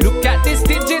 See, look at this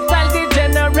digital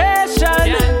degeneration.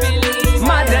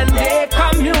 Modern day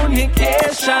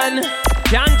communication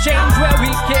can't change where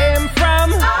we came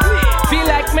from. Feel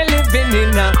like me living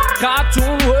in a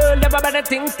cartoon world. Everybody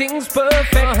think things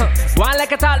perfect. While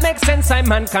like a thought makes sense, I'm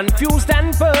man confused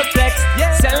and perplexed.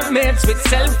 Self-mates with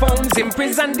cell phones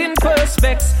imprisoned in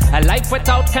perspex. A life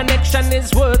without connection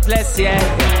is worthless, yeah.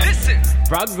 Listen.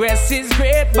 Progress is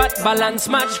great, but balance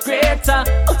much greater.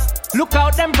 Look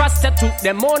out them prostitute,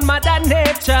 them own mother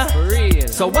nature. Real.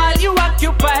 So while you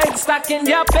occupied stacking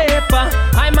your paper,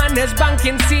 I manage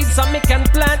banking seeds so me can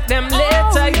plant them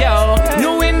later, yo.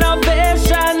 New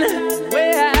innovation,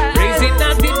 raising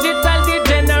a digital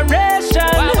degeneration.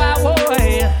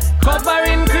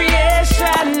 Covering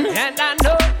creation, and I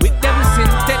know with them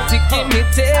synthetic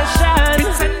imitation.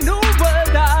 It's a new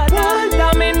world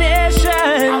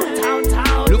domination.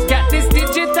 Look at this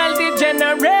digital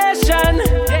degeneration.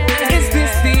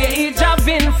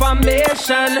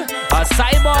 Information, a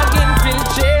cyborg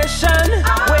infiltration.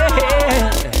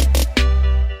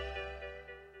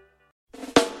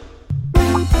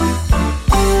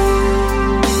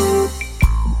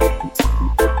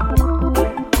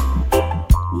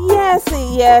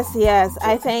 Yes.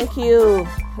 I thank you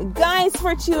guys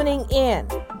for tuning in.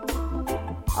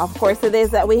 Of course, it is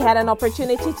that we had an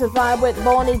opportunity to vibe with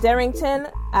Boney Derrington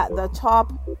at the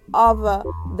top of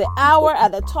the hour,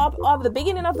 at the top of the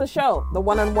beginning of the show, the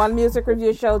one-on-one music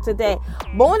review show today.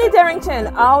 Boney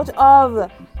Derrington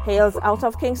hails out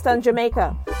of Kingston,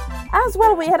 Jamaica. As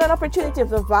well, we had an opportunity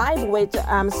to vibe with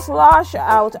Slosh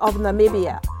out of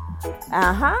Namibia.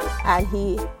 And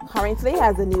he currently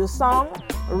has a new song,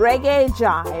 Reggae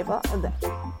Jive,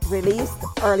 released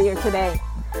earlier today.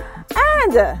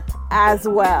 And as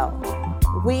well,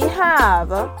 we have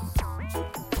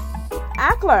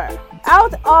Aklerh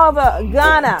out of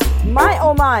Ghana. My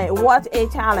oh my, what a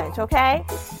talent, okay?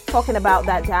 Talking about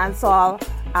that dancehall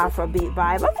Afrobeat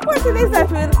vibe. Of course, it is that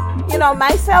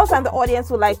myself and the audience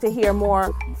would like to hear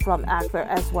more from Aklerh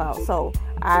as well. So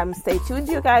stay tuned,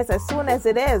 you guys. As soon as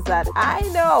it is that I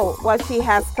know what she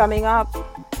has coming up,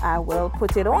 I will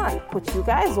put you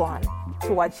guys on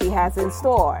to what she has in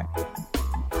store.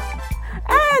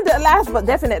 And last but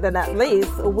definitely not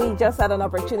least, we just had an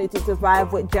opportunity to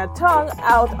vibe with Tung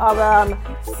out of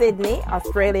Sydney,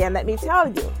 Australia. And let me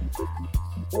tell you,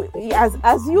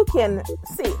 as you can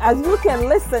see, as you can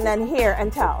listen and hear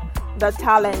and tell, the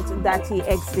talent that he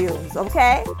exudes,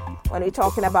 okay? When we're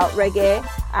talking about reggae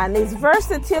and his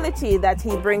versatility that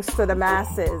he brings to the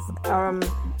masses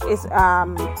is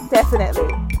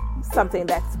definitely something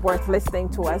that's worth listening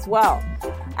to as well.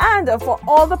 And for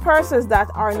all the persons that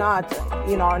are not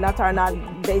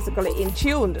basically in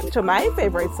tune to my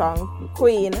favorite song,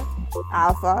 Queen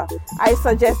Alpha, I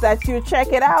suggest that you check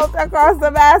it out across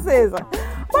the masses.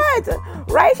 But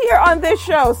right here on this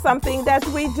show, something that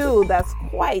we do that's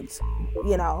quite,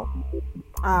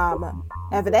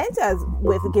 evident as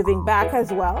with giving back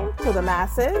as well to the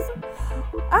masses,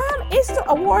 is to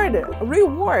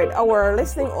reward our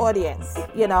listening audience,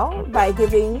 by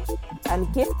giving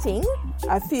and gifting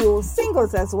a few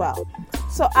singles as well.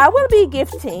 So I will be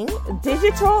gifting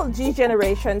Digital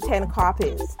Degeneration 10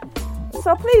 copies.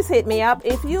 So please hit me up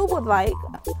if you would like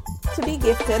to be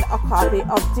gifted a copy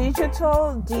of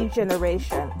Digital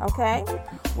Degeneration, okay?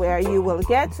 Where you will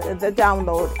get the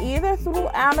download either through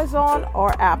Amazon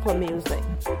or Apple Music.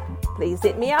 Please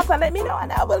hit me up and let me know,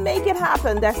 and I will make it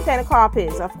happen. That's 10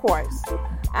 copies, of course.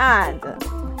 And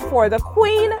for the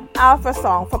Queen Alpha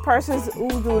song, for persons who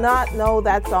do not know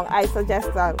that song, I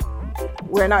suggest that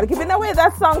we're not giving away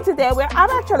that song today. I'm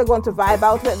actually going to vibe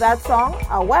out with that song.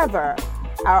 However,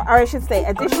 or I should say,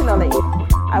 additionally,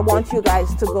 I want you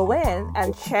guys to go in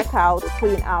and check out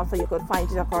Queen Alpha. You could find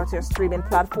it across your streaming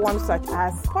platforms such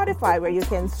as Spotify, where you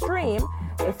can stream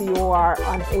if you are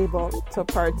unable to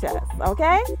purchase,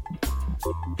 okay?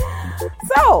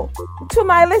 So, to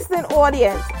my listening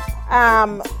audience,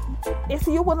 if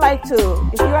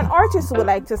you're an artist who would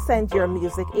like to send your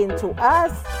music in to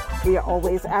us, We are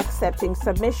always accepting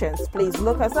submissions. Please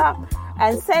look us up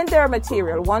and send their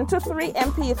material, 1 to 3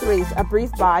 MP3s, a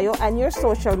brief bio, and your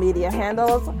social media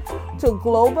handles to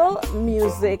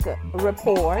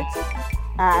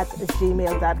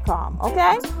globalmusicreport@gmail.com.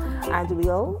 Okay? And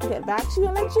we'll get back to you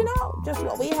and let you know just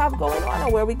what we have going on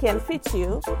and where we can fit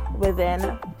you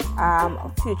within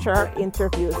future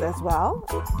interviews as well.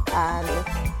 And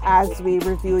as we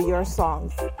review your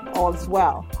songs as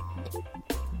well.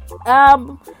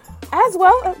 As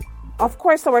well, of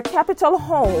course, our capital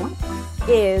home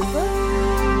is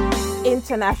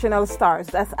International Stars.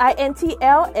 That's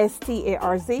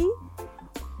INTLSTARZ.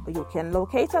 You can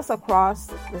locate us across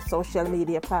the social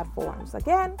media platforms.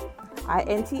 Again,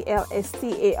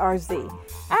 INTLSTARZ.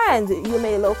 And you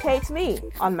may locate me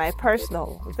on my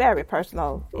personal, very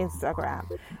personal Instagram.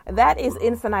 That is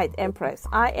Infinite Empress,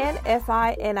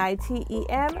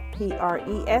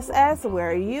 INFINITEMPRESS,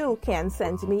 where you can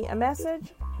send me a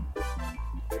message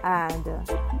and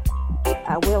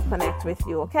I will connect with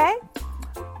you, okay?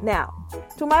 Now,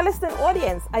 to my listening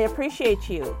audience, I appreciate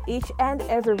you each and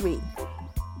every week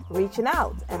reaching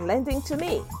out and lending to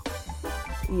me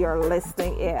your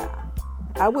listening ear.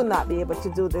 I would not be able to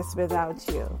do this without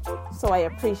you. So I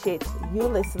appreciate you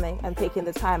listening and taking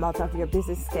the time out of your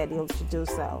busy schedule to do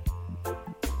so.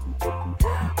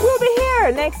 We'll be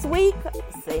here next week,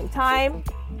 same time,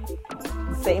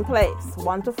 same place,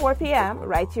 1 to 4 p.m.,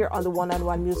 right here on the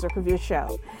One-on-One Music Review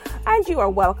Show. And you are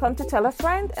welcome to tell a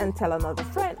friend and tell another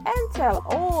friend and tell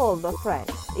all the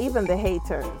friends, even the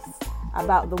haters,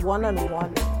 about the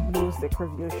One-on-One Music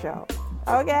Review Show.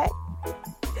 Okay?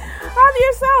 Have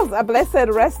yourselves a blessed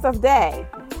rest of day.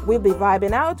 We'll be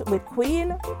vibing out with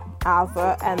Queen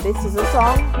Alpha, and this is a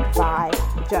song by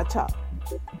Jutta.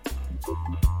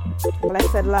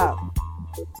 Blessed love.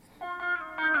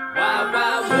 Wow,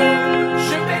 wow,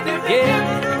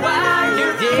 yeah. Why you,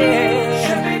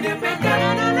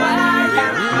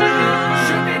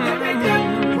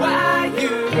 why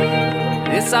you,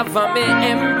 this a for me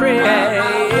embrace.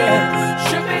 Yeah.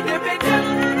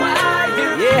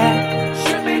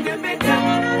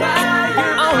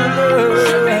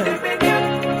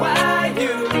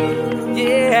 Yeah.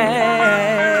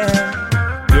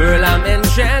 Girl, I'm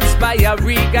entranced by your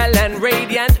regal and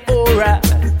radiant aura.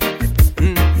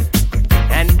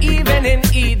 And even in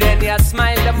Eden, you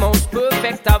smile the most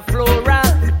perfect of flora.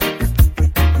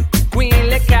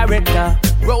 Queenly character,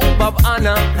 robe of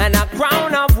honor, and a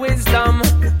crown of wisdom.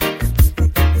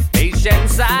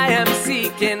 Patience I am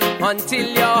seeking until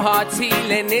your heart's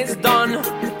healing is done.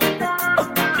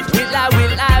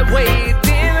 Will I wait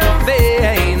in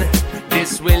vain?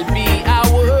 This will be a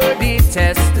worthy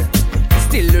test.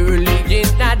 Still early in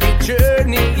the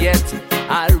journey yet.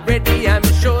 Already I'm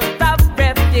short of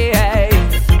breath, yeah.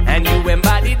 And you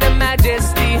embody the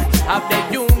majesty of the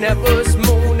universe,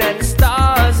 moon and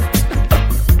stars.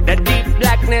 The deep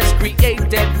blackness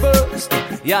created first.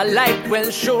 Your light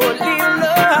will surely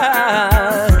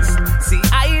last. See,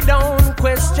 I don't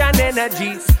question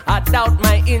energies. I doubt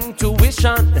my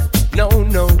intuition. No,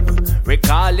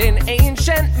 recalling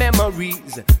ancient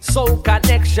memories, soul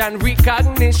connection,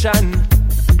 recognition.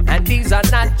 And these are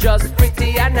not just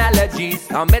pretty analogies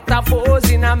or metaphors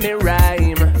in a me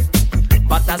rhyme,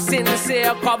 but a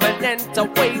sincere covenant to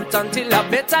wait until a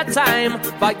better time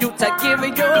for you to give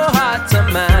your heart to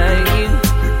mine.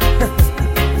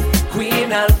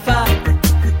 Queen Alpha,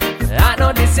 I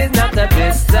know this is not the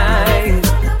best time,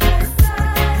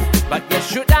 but you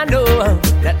should have known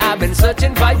that I've been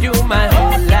searching for you my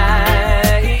whole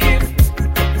life.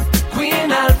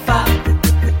 Queen Alpha,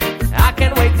 I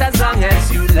can wait as long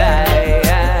as you like.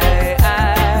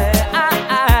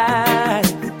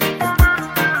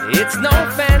 It's no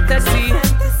fantasy,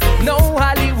 no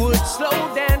Hollywood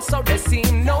slow dance, so there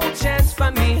seem no chance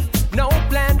for me, no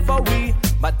plan for we.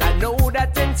 But I know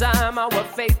that in time our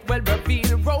fate will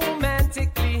reveal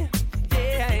romantically.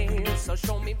 Yeah, so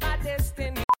show me my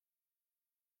destiny.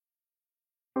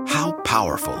 How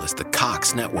powerful is the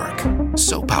Cox network?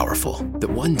 So powerful that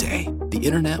one day, the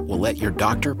internet will let your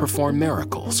doctor perform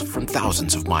miracles from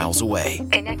thousands of miles away.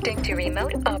 Connecting to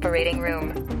remote operating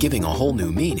room. Giving a whole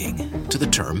new meaning to the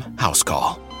term house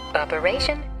call.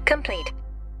 Operation complete.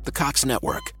 The Cox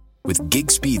network. With gig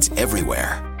speeds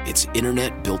everywhere, it's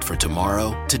internet built for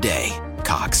tomorrow, today.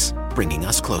 Cox, bringing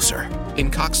us closer. In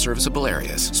Cox serviceable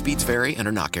areas, speeds vary and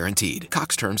are not guaranteed.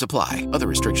 Cox terms apply. Other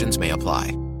restrictions may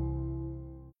apply.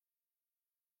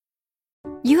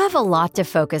 You have a lot to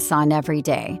focus on every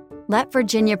day. Let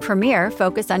Virginia Premier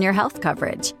focus on your health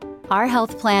coverage. Our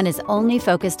health plan is only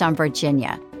focused on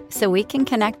Virginia, so we can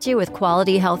connect you with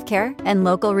quality health care and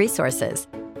local resources.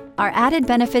 Our added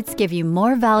benefits give you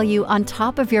more value on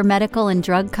top of your medical and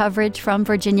drug coverage from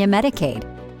Virginia Medicaid.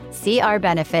 See our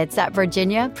benefits at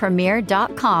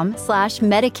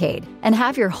virginiapremier.com/Medicaid and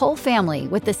have your whole family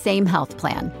with the same health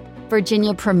plan.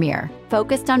 Virginia Premier,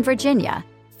 focused on Virginia,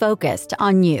 focused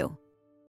on you.